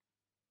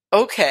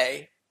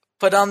 Okay,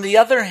 but on the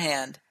other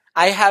hand,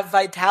 I have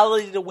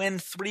Vitality to win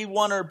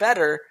 3-1 or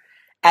better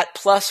at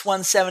plus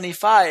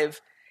 175,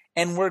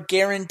 and we're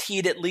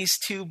guaranteed at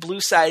least 2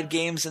 blue side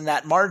games in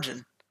that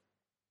margin.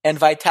 And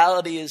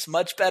Vitality is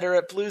much better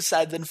at blue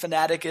side than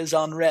Fnatic is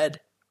on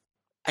red.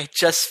 I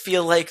just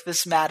feel like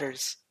this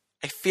matters.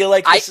 I feel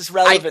like this is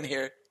relevant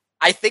here.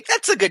 I think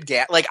that's a good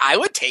game. Like, I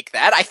would take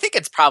that. I think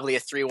it's probably a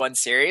 3-1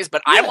 series,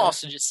 but yeah. I'm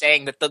also just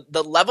saying that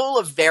the level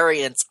of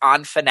variance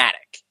on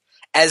Fnatic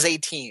as a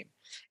team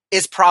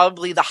is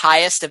probably the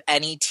highest of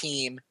any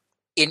team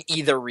in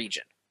either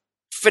region.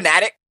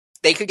 Fnatic,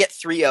 they could get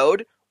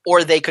 3-0'd,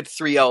 or they could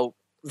 3-0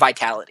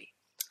 Vitality.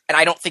 And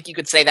I don't think you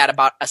could say that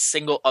about a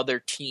single other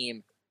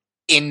team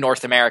in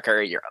North America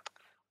or Europe.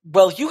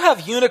 Well, you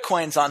have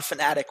unicorns on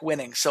Fnatic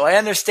winning, so I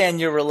understand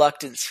your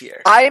reluctance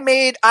here. I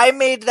made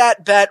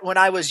that bet when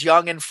I was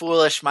young and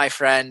foolish, my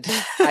friend.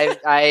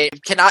 I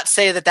cannot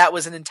say that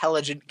was an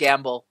intelligent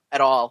gamble at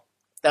all.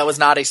 That was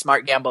not a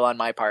smart gamble on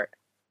my part.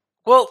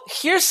 Well,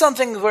 here's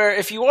something where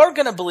if you are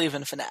going to believe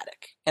in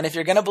Fnatic, and if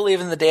you're going to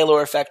believe in the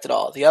Daylor effect at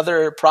all, the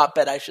other prop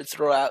bet I should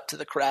throw out to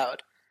the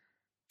crowd,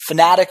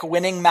 Fnatic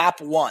winning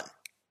map 1,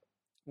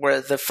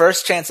 where the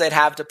first chance they'd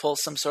have to pull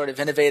some sort of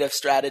innovative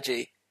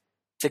strategy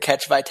to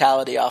catch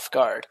Vitality off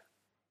guard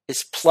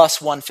is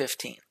plus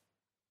 115.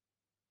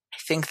 I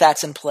think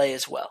that's in play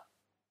as well.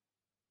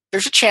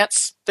 There's a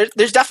chance.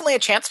 There's definitely a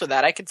chance with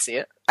that. I can see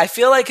it. I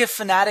feel like if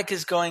Fnatic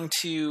is going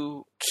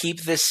to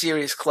keep this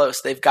series close,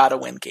 they've got to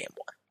win game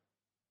 1.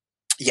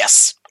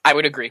 Yes, I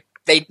would agree.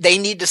 They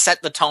need to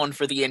set the tone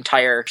for the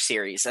entire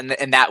series, and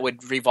that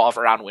would revolve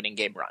around winning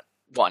game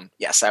 1.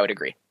 Yes, I would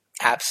agree.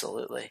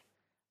 Absolutely.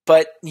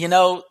 But,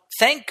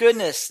 thank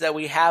goodness that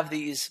we have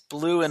these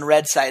blue and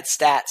red side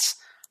stats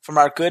from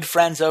our good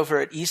friends over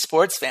at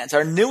Esports Fans,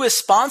 our newest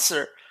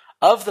sponsor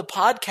of the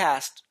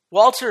podcast.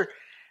 Walter,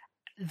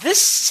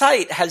 this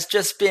site has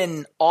just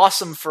been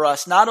awesome for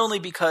us, not only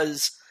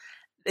because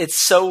it's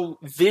so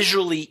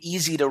visually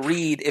easy to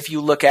read if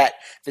you look at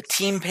the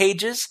team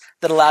pages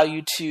that allow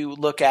you to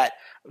look at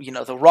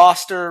the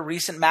roster,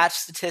 recent match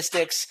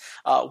statistics,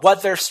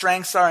 what their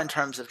strengths are in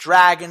terms of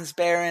dragons,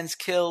 barons,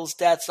 kills,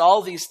 deaths,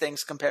 all these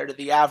things compared to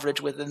the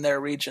average within their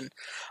region,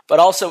 but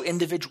also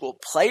individual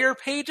player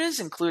pages,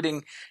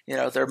 including,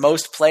 their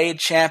most played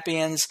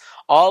champions,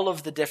 all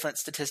of the different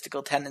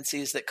statistical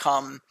tendencies that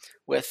come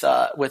with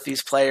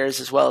these players,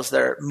 as well as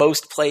their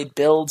most played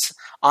builds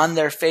on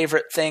their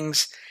favorite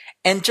things,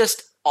 and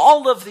just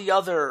all of the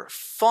other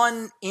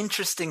fun,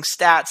 interesting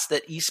stats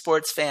that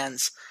esports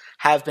fans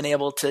have been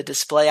able to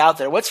display out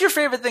there. What's your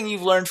favorite thing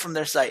you've learned from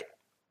their site?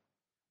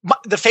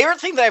 The favorite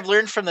thing that I've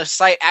learned from the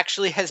site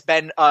actually has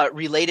been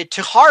related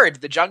to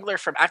Hard, the jungler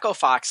from Echo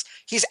Fox.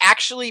 He's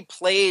actually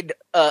played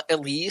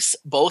Elise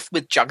both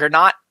with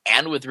Juggernaut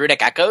and with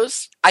Runic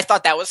Echoes. I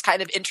thought that was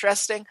kind of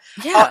interesting.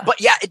 Yeah.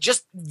 But yeah, it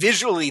just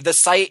visually, the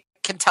site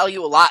can tell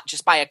you a lot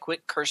just by a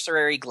quick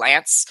cursory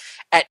glance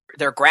at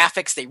their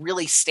graphics. They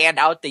really stand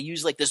out. They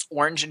use like this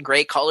orange and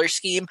gray color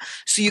scheme,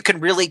 so you can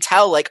really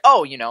tell like,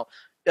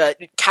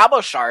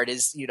 Cabochard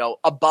is,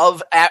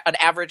 above an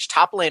average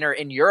top laner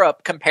in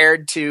Europe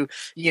compared to,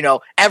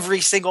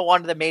 every single one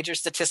of the major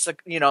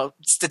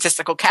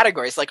statistical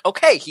categories. Like,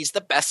 okay, he's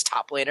the best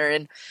top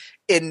laner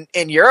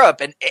in Europe,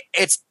 and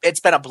it's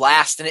been a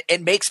blast, and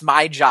it makes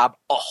my job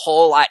a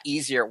whole lot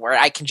easier where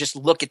I can just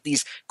look at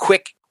these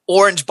quick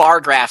orange bar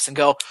graphs and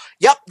go,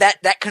 yep,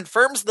 that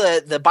confirms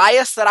the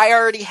bias that I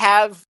already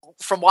have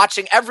from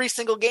watching every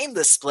single game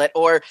this split,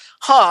 or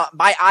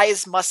my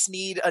eyes must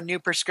need a new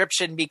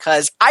prescription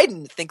because I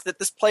didn't think that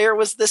this player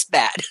was this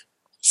bad.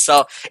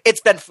 So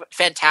it's been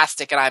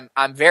fantastic, and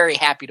I'm very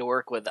happy to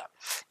work with them.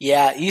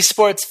 Yeah,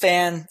 Esports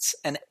Fans,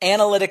 an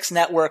analytics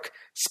network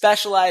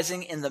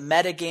specializing in the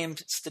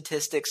metagame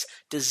statistics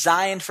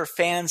designed for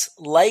fans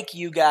like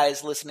you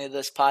guys listening to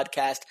this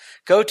podcast.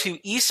 Go to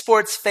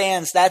Esports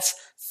Fans, that's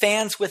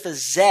fans with a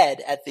Z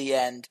at the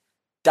end,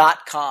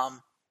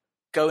 .com.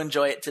 Go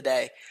enjoy it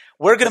today.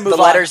 We're going to move on.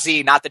 The letter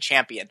Z, not the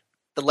champion.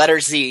 The letter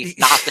Z,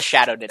 not the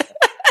shadow ninja.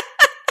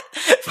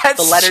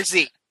 The letter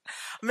Z.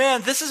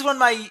 Man, this is when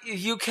my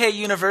UK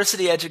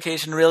university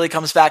education really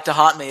comes back to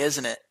haunt me,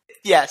 isn't it?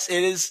 Yes,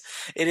 it is.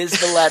 It is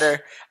the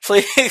letter.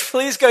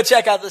 Please go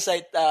check out the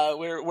site.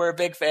 We're a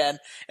big fan,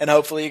 and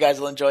hopefully you guys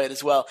will enjoy it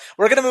as well.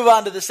 We're going to move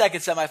on to the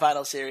second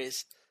semifinal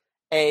series,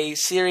 a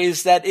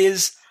series that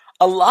is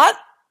a lot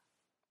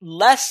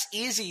less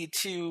easy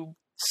to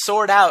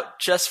sort out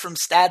just from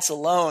stats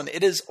alone.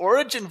 It is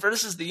Origin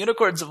versus the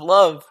Unicorns of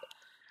Love.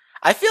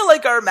 I feel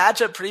like our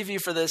matchup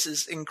preview for this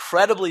is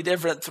incredibly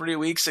different 3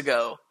 weeks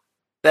ago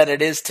than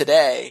it is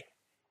today,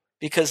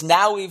 because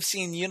now we've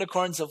seen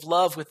Unicorns of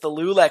Love with the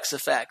Lulex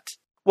effect.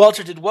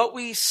 Walter, did what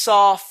we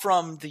saw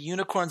from the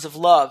Unicorns of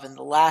Love in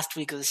the last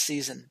week of the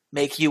season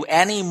make you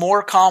any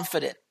more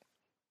confident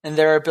in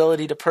their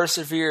ability to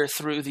persevere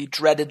through the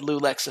dreaded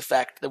Lulex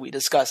effect that we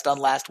discussed on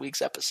last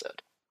week's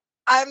episode?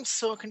 I'm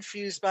so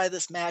confused by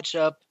this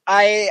matchup.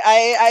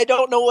 I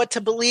don't know what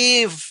to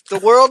believe. The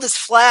world is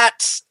flat.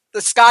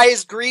 The sky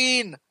is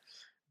green.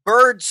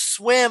 Birds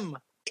swim.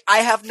 I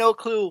have no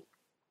clue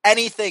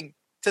anything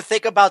to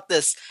think about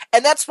this.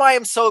 And that's why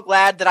I'm so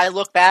glad that I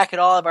look back at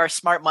all of our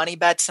smart money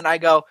bets and I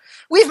go,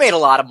 we've made a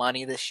lot of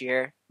money this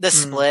year,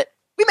 this split.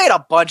 We made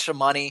a bunch of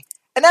money,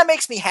 and that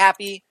makes me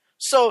happy.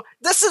 So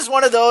this is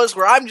one of those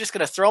where I'm just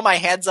going to throw my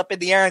hands up in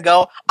the air and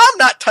go, I'm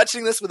not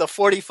touching this with a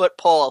 40-foot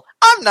pole.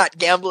 I'm not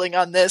gambling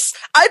on this.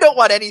 I don't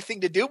want anything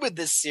to do with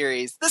this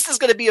series. This is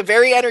going to be a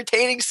very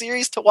entertaining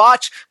series to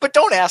watch, but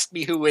don't ask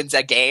me who wins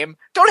a game.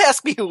 Don't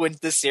ask me who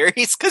wins this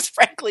series, because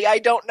frankly, I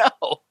don't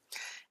know.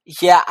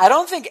 Yeah, I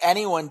don't think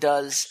anyone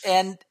does.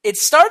 And it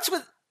starts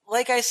with,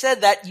 like I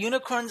said, that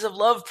Unicorns of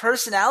Love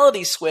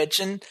personality switch.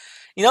 And,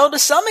 to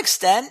some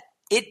extent,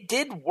 it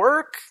did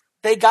work.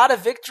 They got a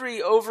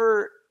victory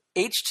over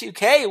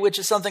H2K, which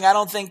is something I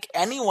don't think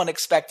anyone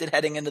expected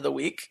heading into the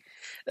week.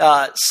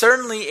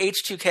 Certainly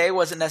H2K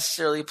wasn't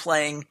necessarily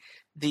playing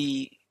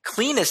the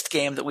cleanest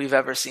game that we've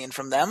ever seen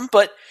from them,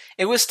 but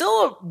it was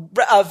still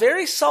a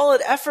very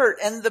solid effort,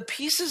 and the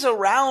pieces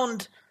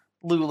around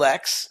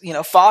Lulex.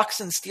 Fox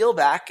and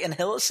Steelback and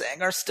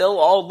Hillisang are still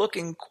all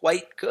looking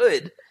quite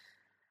good.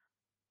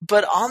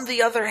 But on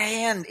the other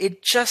hand,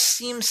 it just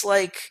seems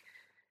like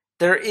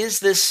there is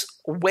this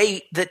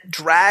weight that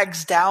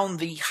drags down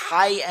the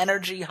high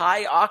energy,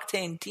 high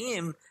octane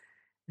team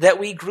that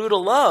we grew to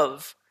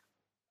love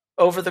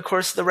over the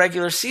course of the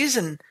regular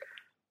season.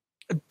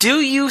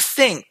 Do you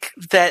think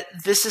that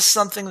this is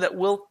something that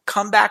will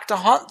come back to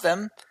haunt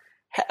them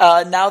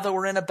now that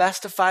we're in a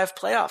best-of-5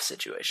 playoff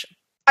situation?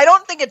 I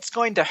don't think it's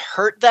going to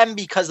hurt them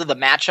because of the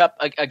matchup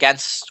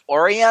against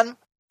Orion.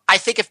 I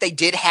think if they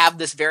did have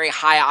this very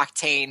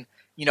high-octane,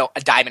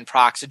 a Diamond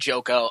Prox, a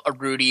Joko, a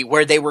Rudy,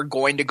 where they were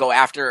going to go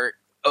after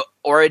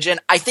Origin,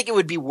 I think it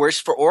would be worse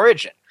for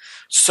Origin.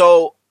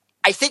 So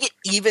I think it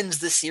evens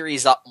the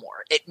series up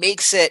more. It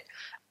makes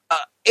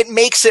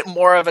it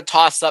more of a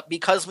toss-up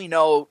because we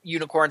know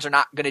unicorns are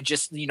not going to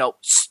just,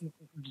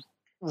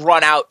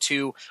 run out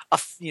to a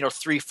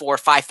 3, 4,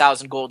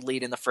 5,000 gold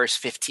lead in the first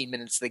 15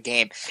 minutes of the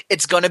game.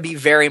 It's going to be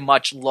very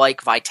much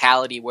like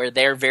Vitality, where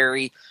they're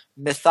very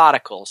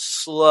methodical,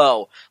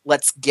 slow.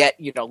 Let's get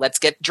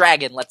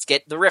Dragon. Let's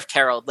get the Rift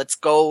Herald. Let's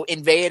go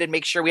invade and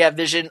make sure we have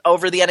vision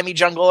over the enemy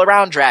jungle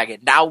around Dragon.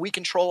 Now we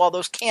control all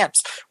those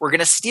camps. We're going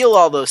to steal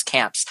all those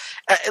camps.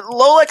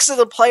 Lolex as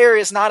a player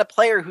is not a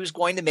player who's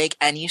going to make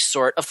any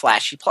sort of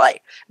flashy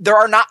play. There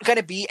are not going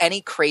to be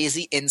any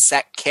crazy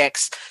insect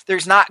kicks.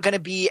 There's not going to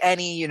be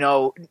any,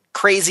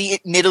 crazy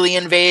Nidalee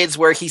invades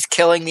where he's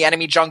killing the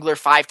enemy jungler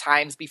 5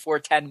 times before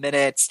 10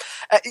 minutes.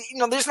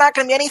 There's not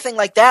going to be anything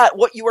like that.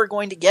 What you are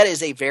going to get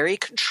is a very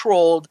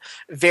controlled,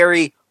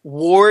 very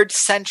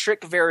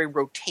ward-centric, very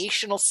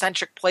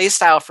rotational-centric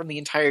playstyle from the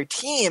entire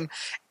team.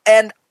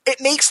 And it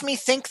makes me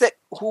think that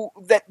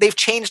they've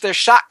changed their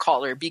shot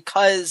caller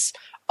because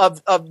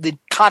of the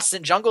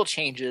constant jungle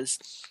changes.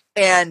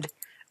 And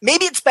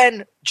maybe it's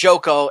been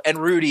Joko and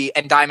Rudy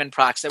and Diamond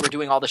Prox that were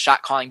doing all the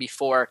shot calling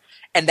before,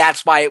 and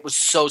that's why it was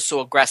so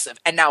aggressive.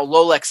 And now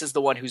Lolex is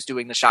the one who's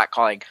doing the shot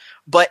calling.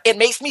 But it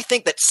makes me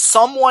think that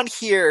someone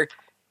here,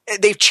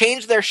 they've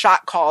changed their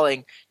shot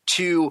calling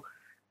to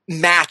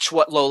match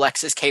what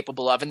Lolex is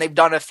capable of, and they've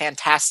done a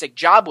fantastic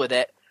job with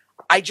it.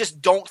 I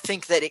just don't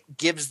think that it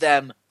gives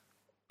them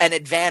an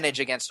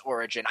advantage against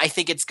Origin. I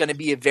think it's going to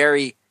be a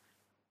very,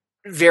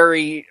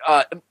 very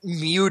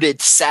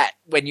muted set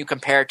when you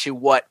compare to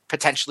what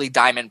potentially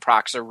Diamond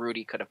Prox or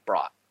Rudy could have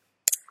brought.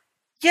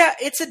 Yeah,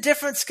 it's a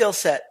different skill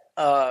set,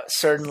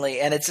 certainly,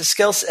 and it's a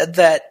skill set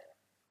that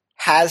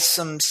has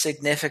some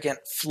significant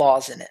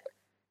flaws in it.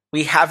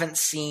 We haven't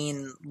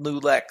seen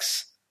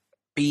Lulex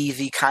be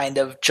the kind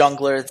of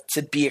jungler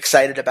to be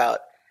excited about,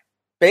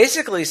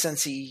 basically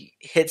since he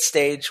hit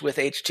stage with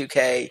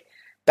H2K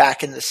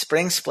back in the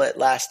spring split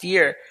last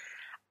year.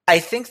 I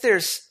think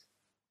there's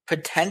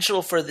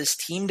potential for this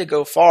team to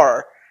go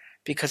far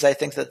because I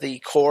think that the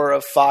core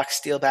of Fox,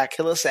 Steelback,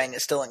 Hillisang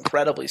is still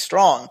incredibly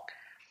strong.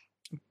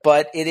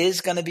 But it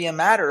is going to be a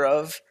matter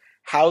of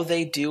how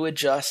they do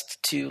adjust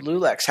to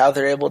Lulex, how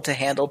they're able to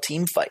handle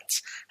team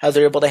fights, how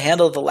they're able to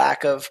handle the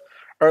lack of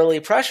early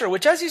pressure,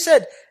 which, as you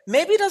said,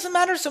 maybe doesn't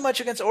matter so much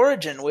against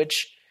Origin,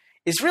 which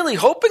is really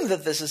hoping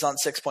that this is on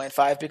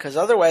 6.5 because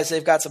otherwise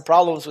they've got some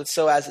problems with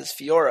Soaz's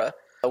Fiora,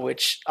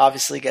 which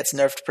obviously gets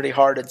nerfed pretty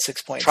hard in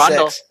 6.6.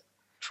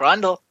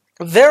 Trundle.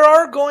 There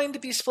are going to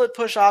be split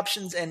push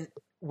options, and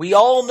we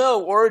all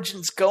know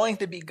Origin's going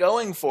to be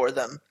going for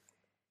them.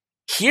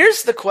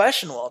 Here's the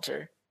question,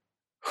 Walter.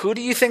 Who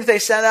do you think they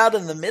sent out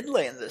in the mid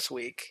lane this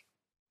week?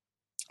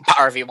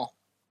 Power of Evil.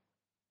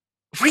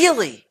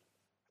 Really?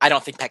 I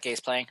don't think Peke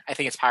is playing. I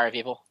think it's Power of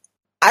Evil.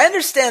 I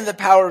understand that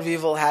Power of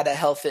Evil had a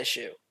health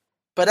issue.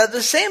 But at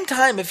the same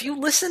time, if you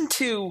listen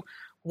to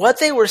what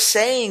they were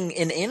saying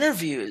in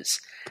interviews,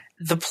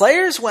 the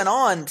players went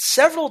on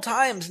several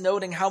times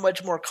noting how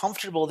much more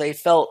comfortable they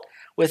felt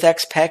with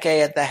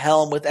X-Peke at the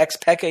helm, with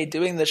X-Peke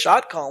doing the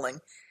shot calling.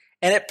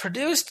 And it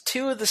produced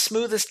 2 of the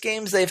smoothest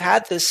games they've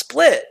had this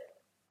split.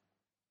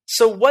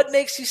 So what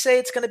makes you say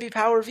it's going to be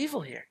Power of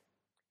Evil here?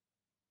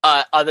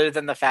 Other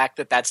than the fact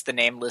that that's the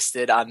name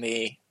listed on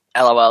the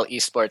LOL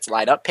Esports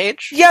lineup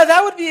page? Yeah,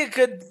 that would be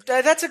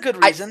that's a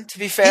good reason, to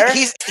be fair.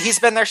 He's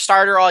been their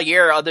starter all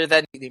year, other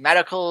than the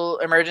medical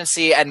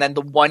emergency and then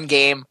the one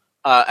game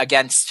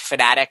against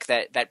Fnatic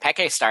that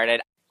Peke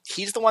started.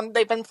 He's the one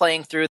they've been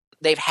playing through.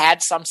 They've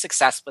had some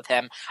success with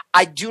him.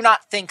 I do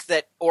not think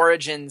that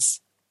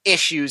Origin's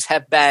issues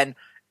have been,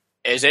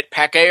 is it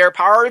Peke or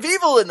Power of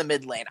Evil in the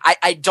mid lane?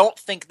 I don't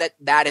think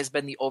that has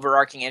been the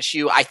overarching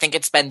issue. I think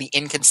it's been the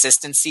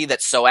inconsistency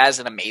that Soaz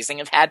and Amazing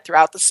have had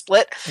throughout the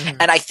split. Mm-hmm.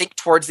 And I think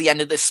towards the end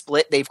of the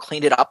split, they've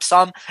cleaned it up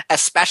some,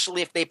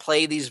 especially if they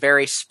play these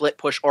very split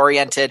push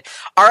oriented.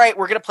 All right,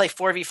 we're going to play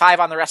 4v5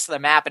 on the rest of the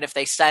map. And if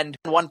they send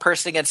one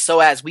person against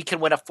Soaz, we can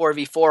win a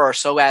 4v4 or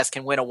Soaz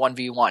can win a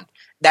 1v1.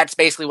 That's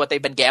basically what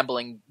they've been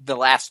gambling the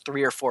last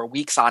 3 or 4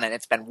 weeks on, and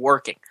it's been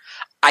working.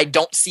 I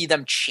don't see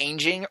them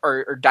changing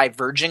or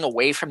diverging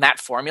away from that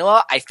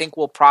formula. I think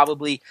we'll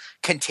probably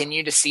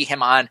continue to see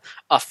him on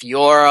a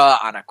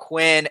Fiora, on a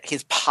Quinn.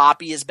 His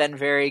Poppy has been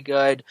very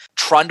good.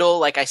 Trundle,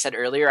 like I said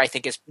earlier, I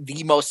think is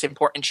the most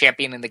important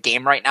champion in the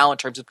game right now in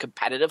terms of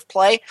competitive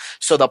play.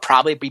 So they'll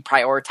probably be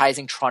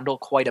prioritizing Trundle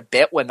quite a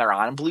bit when they're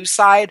on blue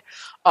side.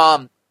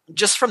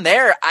 Just from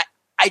there,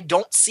 I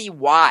don't see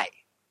why,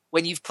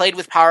 when you've played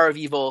with Power of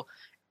Evil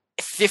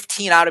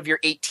 15 out of your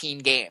 18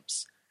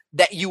 games,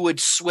 that you would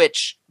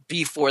switch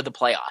before the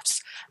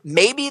playoffs.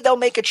 Maybe they'll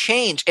make a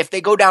change. If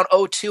they go down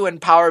 0-2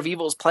 and Power of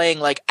Evil is playing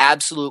like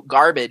absolute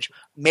garbage,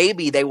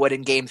 maybe they would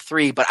in game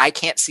 3, but I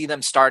can't see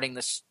them starting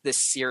this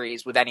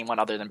series with anyone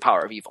other than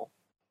Power of Evil.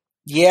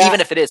 Yeah.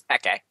 Even if it is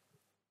Peke.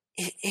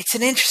 It's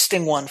an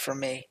interesting one for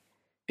me.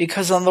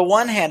 Because on the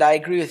one hand, I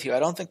agree with you. I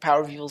don't think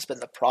Power of Evil's been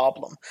the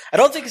problem. I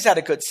don't think he's had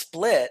a good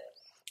split.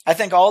 I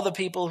think all the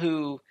people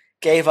who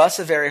gave us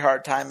a very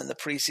hard time in the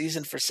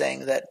preseason for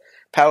saying that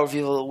Power of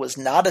Evil was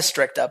not a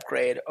strict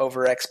upgrade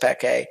over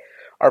Xpeke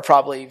are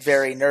probably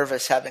very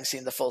nervous having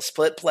seen the full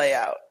split play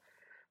out.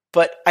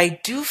 But I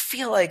do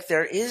feel like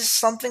there is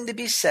something to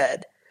be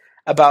said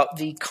about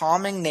the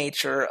calming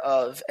nature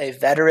of a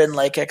veteran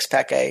like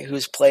Xpeke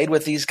who's played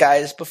with these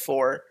guys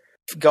before,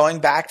 going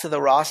back to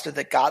the roster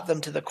that got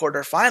them to the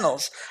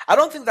quarterfinals. I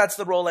don't think that's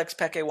the role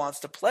Xpeke wants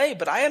to play,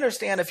 but I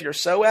understand if you're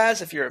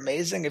Soaz, if you're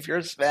amazing, if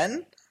you're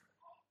Sven,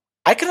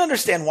 I can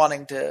understand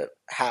wanting to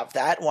have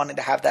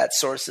that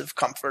source of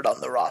comfort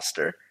on the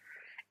roster.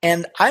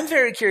 And I'm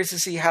very curious to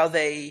see how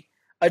they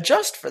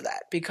adjust for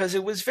that, because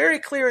it was very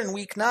clear in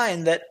week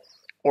 9 that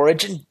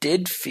Origin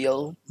did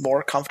feel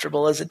more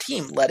comfortable as a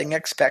team, letting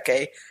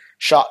Xpeke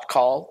shot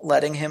call,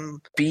 letting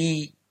him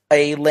be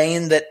a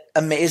lane that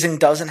Amazing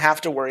doesn't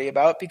have to worry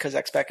about because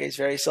Xpeke is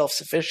very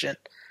self-sufficient.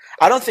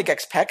 I don't think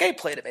Xpeke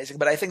played Amazing,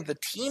 but I think the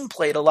team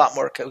played a lot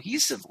more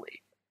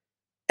cohesively.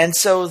 And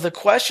so the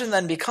question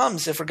then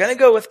becomes, if we're going to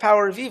go with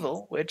Power of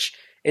Evil, which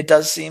it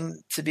does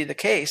seem to be the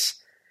case,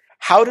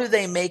 how do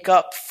they make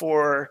up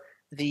for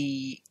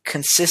the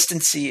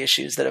consistency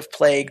issues that have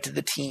plagued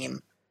the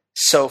team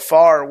so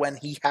far when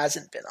he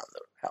hasn't been on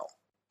the helm?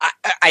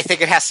 I think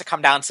it has to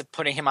come down to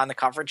putting him on the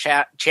conference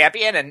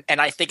champion,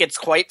 and I think it's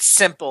quite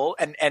simple,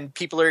 and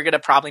people are going to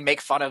probably make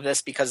fun of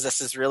this because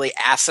this is really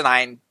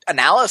asinine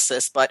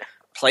analysis, but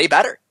play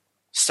better.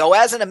 So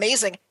as an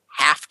Amazing,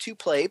 have to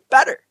play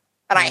better.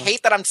 And I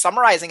hate that I'm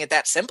summarizing it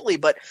that simply,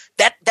 but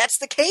that's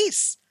the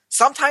case.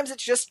 Sometimes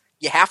it's just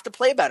you have to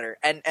play better,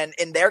 and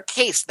in their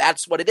case,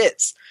 that's what it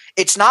is.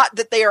 It's not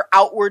that they are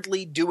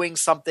outwardly doing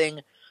something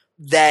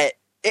that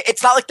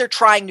it's not like they're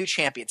trying new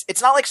champions.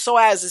 It's not like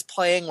Soaz is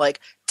playing like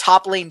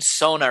top lane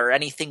Sona or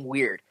anything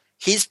weird.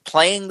 He's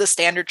playing the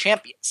standard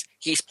champions.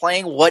 He's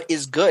playing what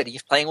is good.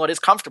 He's playing what is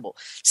comfortable.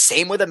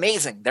 Same with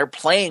Amazing. They're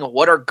playing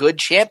what are good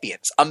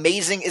champions.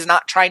 Amazing is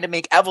not trying to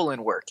make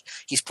Evelynn work.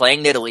 He's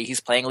playing Nidalee. He's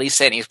playing Lee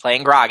Sin. He's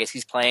playing Gragas.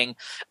 He's playing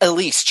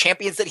Elise.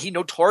 Champions that he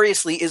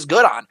notoriously is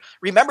good on.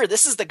 Remember,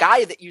 this is the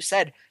guy that you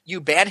said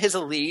you ban his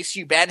Elise,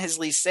 you ban his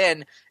Lee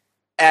Sin,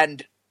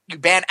 and you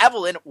ban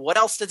Evelynn. What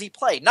else does he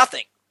play?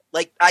 Nothing.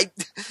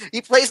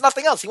 He plays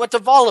nothing else. He went to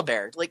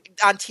Volibear,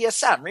 on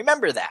TSM.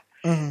 Remember that.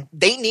 Mm-hmm.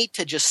 They need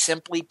to just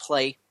simply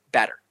play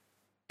better.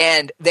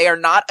 And they are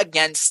not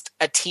against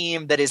a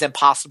team that is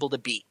impossible to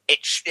beat.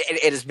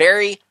 It is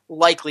very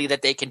likely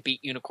that they can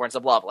beat Unicorns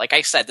of Love. Like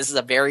I said, this is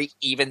a very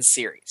even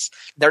series.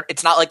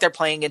 It's not like they're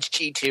playing against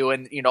G2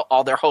 and,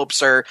 all their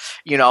hopes are,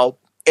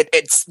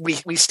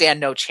 we stand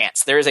no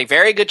chance. There is a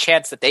very good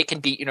chance that they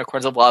can beat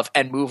Unicorns of Love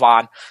and move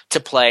on to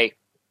play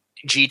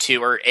G2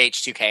 or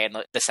H2K in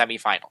the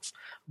semifinals.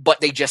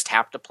 But they just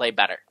have to play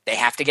better. They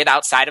have to get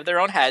outside of their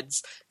own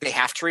heads. They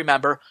have to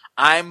remember,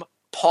 I'm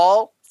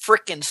Paul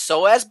frickin'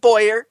 Soaz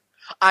Boyer.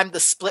 I'm the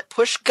split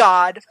push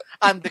god.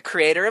 I'm the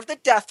creator of the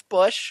Death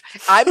Bush.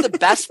 I'm the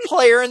best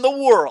player in the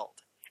world.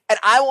 And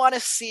I want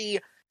to see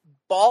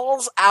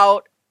balls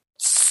out,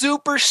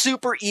 super,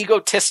 super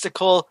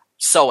egotistical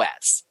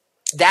Soaz.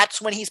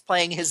 That's when he's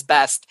playing his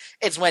best.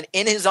 It's when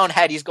in his own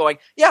head he's going,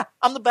 yeah,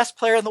 I'm the best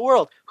player in the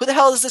world. Who the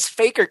hell is this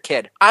faker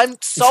kid? I'm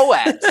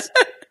Soaz.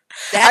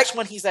 That's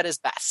when he's at his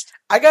best.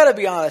 I gotta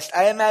be honest,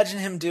 I imagine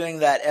him doing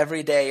that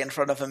every day in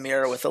front of a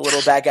mirror with a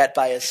little baguette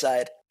by his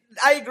side.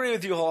 I agree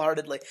with you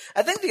wholeheartedly.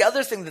 I think the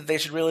other thing that they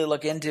should really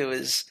look into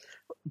is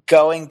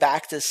going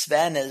back to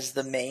Sven as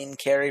the main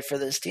carry for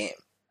this team.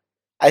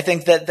 I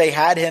think that they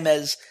had him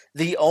as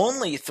the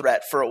only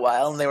threat for a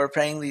while, and they were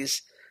playing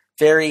these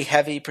very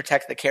heavy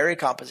protect the carry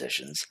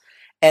compositions.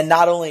 And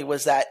not only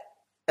was that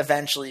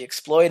eventually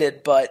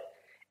exploited, but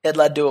it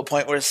led to a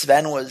point where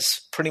Sven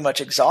was pretty much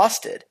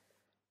exhausted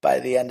by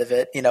the end of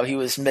it. He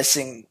was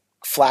missing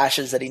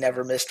flashes that he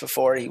never missed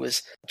before. He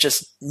was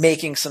just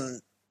making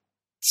some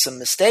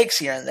mistakes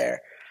here and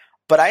there.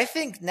 But I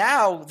think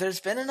now there's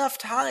been enough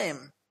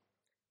time.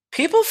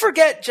 People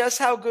forget just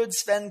how good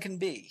Sven can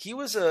be. He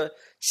was a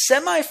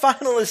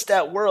semifinalist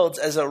at Worlds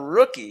as a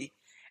rookie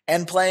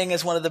and playing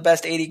as one of the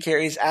best AD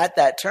carries at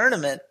that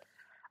tournament.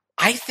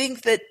 I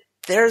think that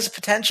there's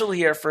potential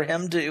here for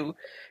him to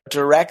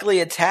directly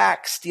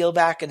attack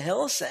Steelback and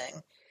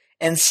Hillsing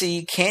and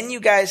see, can you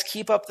guys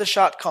keep up the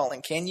shot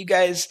calling? Can you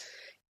guys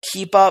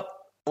keep up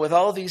with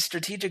all these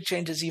strategic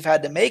changes you've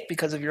had to make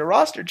because of your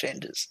roster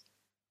changes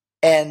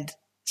and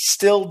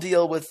still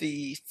deal with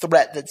the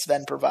threat that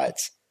Sven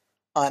provides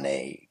on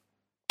a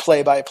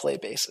play-by-play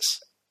basis?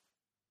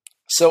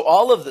 So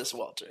all of this,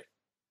 Walter,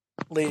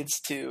 leads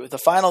to the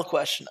final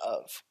question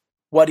of,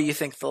 what do you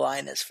think the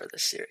line is for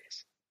this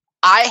series?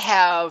 I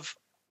have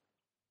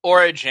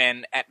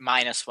Origin at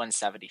minus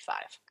 175.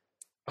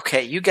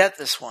 Okay, you get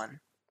this one.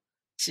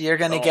 So you're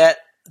going to get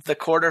the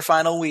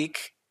quarterfinal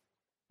week,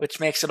 which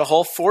makes it a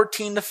whole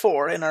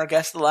 14-4 in our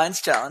Guess the Lines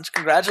challenge.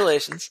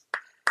 Congratulations.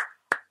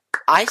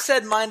 I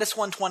said minus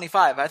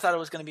 125. I thought it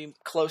was going to be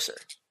closer.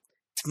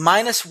 It's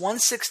minus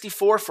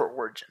 164 for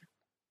Origin.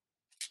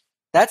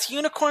 That's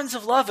Unicorns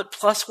of Love at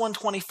plus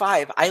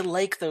 125. I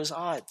like those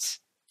odds.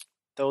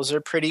 Those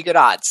are pretty good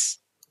odds.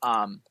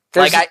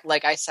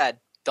 Like I said,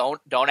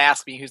 don't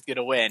ask me who's going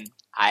to win.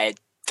 I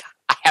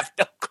have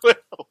no clue.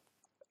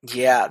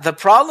 Yeah, the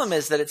problem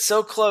is that it's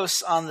so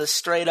close on the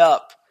straight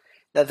up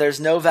that there's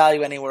no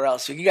value anywhere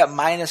else. So you got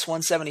minus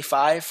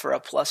 175 for a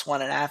plus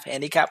 1.5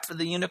 handicap for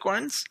the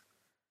Unicorns.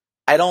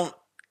 I don't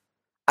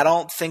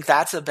think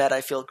that's a bet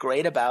I feel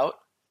great about.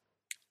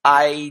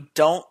 I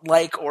don't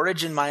like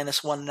Origin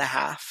minus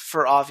 1.5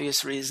 for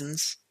obvious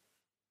reasons.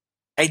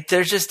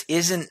 There just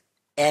isn't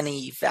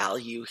any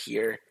value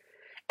here.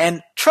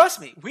 And trust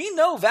me, we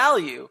know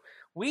value.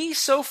 We,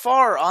 so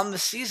far on the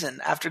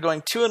season, after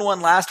going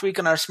 2-1 last week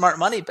on our smart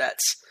money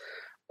bets,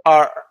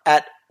 are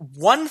at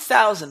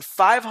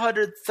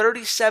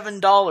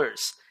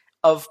 $1,537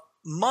 of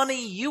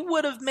money you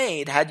would have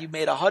made had you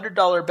made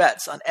 $100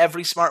 bets on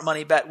every smart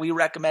money bet we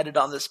recommended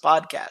on this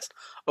podcast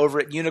over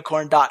at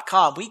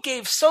unicorn.com. We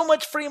gave so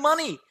much free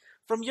money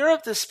from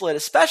Europe this split,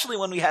 especially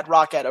when we had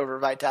Rocket over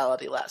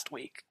Vitality last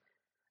week,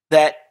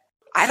 that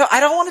I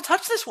don't want to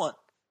touch this one.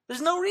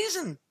 There's no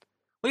reason.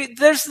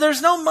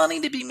 There's no money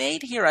to be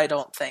made here, I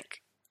don't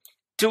think.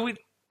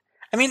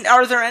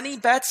 Are there any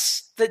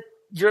bets that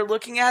you're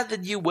looking at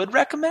that you would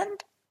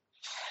recommend?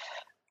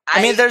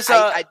 There's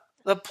the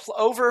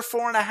over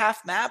 4.5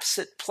 maps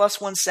at plus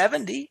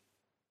 170.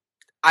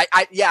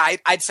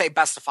 I'd say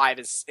best of 5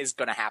 is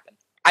going to happen.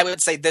 I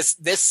would say this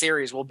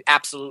series will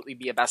absolutely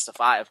be a best of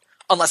 5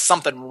 unless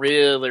something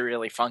really,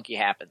 really funky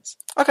happens.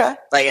 Okay.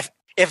 Like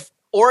if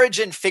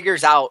Origin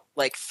figures out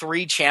like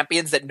 3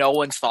 champions that no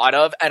one's thought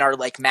of and are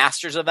like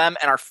masters of them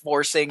and are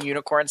forcing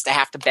Unicorns to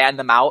have to ban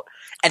them out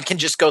and can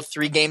just go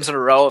 3 games in a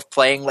row of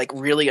playing like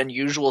really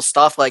unusual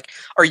stuff, like,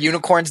 or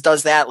Unicorns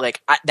does that, like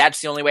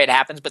that's the only way it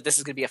happens, but this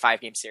is going to be a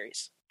 5-game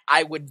series.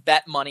 I would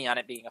bet money on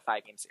it being a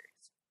 5-game series.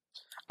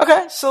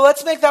 Okay, so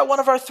let's make that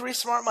one of our 3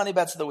 smart money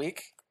bets of the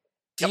week.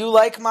 Do you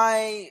like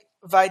my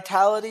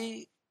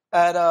Vitality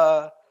at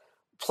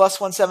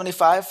plus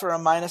 175 for a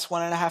minus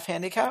 1.5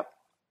 handicap?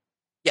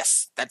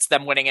 Yes, that's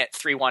them winning it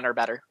 3-1 or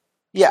better.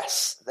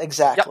 Yes,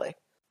 exactly.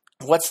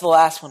 Yep. What's the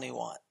last one you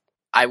want?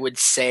 I would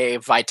say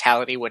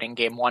Vitality winning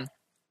game 1.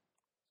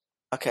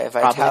 Okay,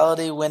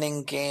 Vitality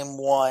winning game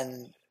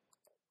 1.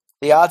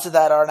 The odds of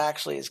that aren't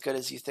actually as good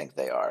as you think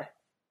they are.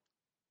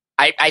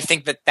 I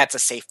think that's a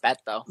safe bet,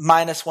 though.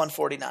 Minus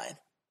 149.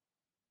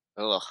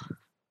 Ugh.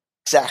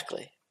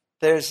 Exactly.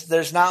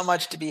 There's not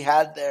much to be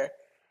had there.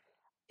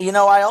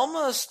 I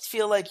almost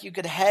feel like you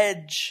could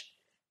hedge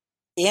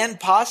and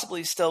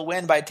possibly still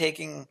win by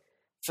taking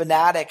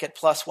Fnatic at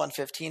plus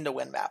 115 to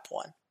win map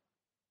 1.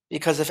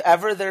 Because if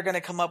ever they're going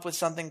to come up with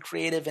something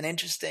creative and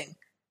interesting,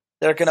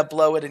 they're going to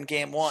blow it in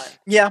game 1.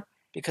 Yeah.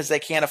 Because they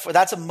can't afford.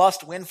 That's a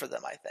must win for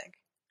them, I think.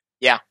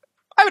 Yeah.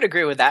 I would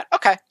agree with that.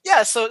 Okay.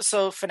 Yeah, so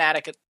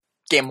Fnatic at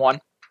game 1.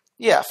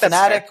 Yeah,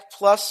 Fnatic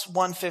plus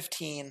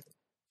 115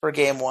 for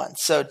game 1.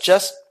 So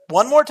just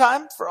one more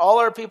time for all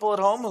our people at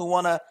home who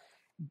want to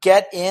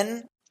get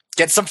in.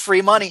 Get some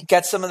free money.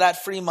 Get some of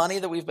that free money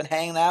that we've been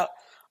hanging out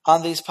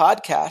on these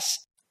podcasts.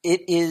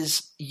 It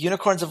is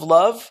Unicorns of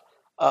Love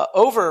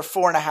over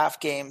 4.5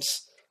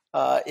 games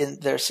in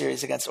their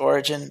series against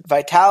Origin.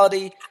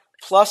 Vitality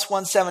plus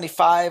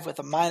 175 with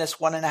a minus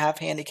 1.5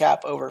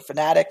 handicap over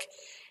Fnatic.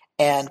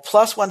 And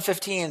plus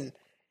 115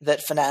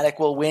 that Fnatic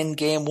will win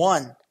game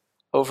 1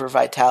 over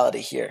Vitality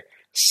here.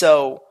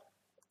 So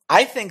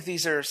I think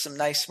these are some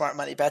nice smart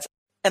money bets.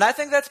 And I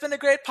think that's been a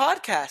great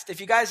podcast. If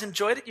you guys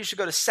enjoyed it, you should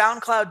go to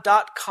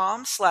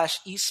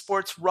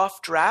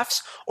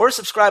soundcloud.com/esportsroughdrafts or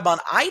subscribe on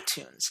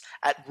iTunes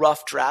at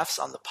Rough Drafts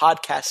on the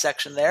podcast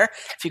section there.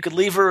 If you could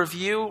leave a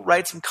review,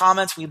 write some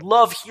comments, we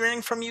love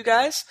hearing from you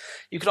guys.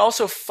 You could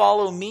also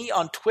follow me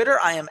on Twitter.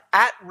 I am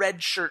at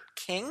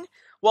RedShirtKing.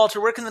 Walter,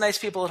 where can the nice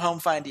people at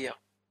home find you?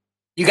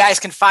 You guys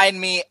can find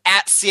me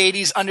at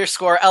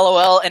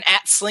C80s_LOL and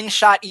at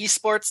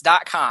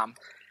slingshotesports.com.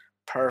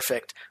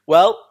 Perfect.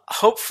 Well,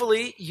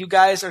 hopefully you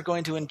guys are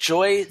going to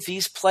enjoy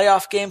these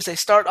playoff games. They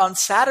start on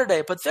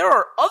Saturday, but there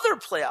are other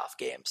playoff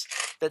games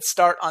that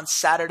start on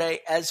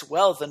Saturday as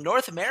well. The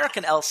North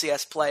American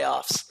LCS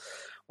playoffs.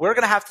 We're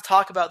going to have to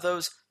talk about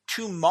those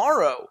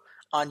tomorrow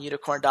on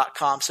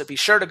unicorn.com. So be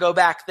sure to go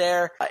back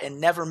there and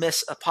never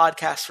miss a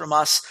podcast from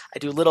us. I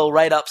do little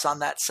write-ups on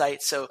that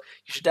site, so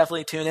you should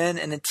definitely tune in.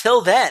 And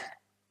until then,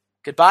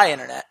 goodbye,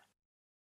 Internet.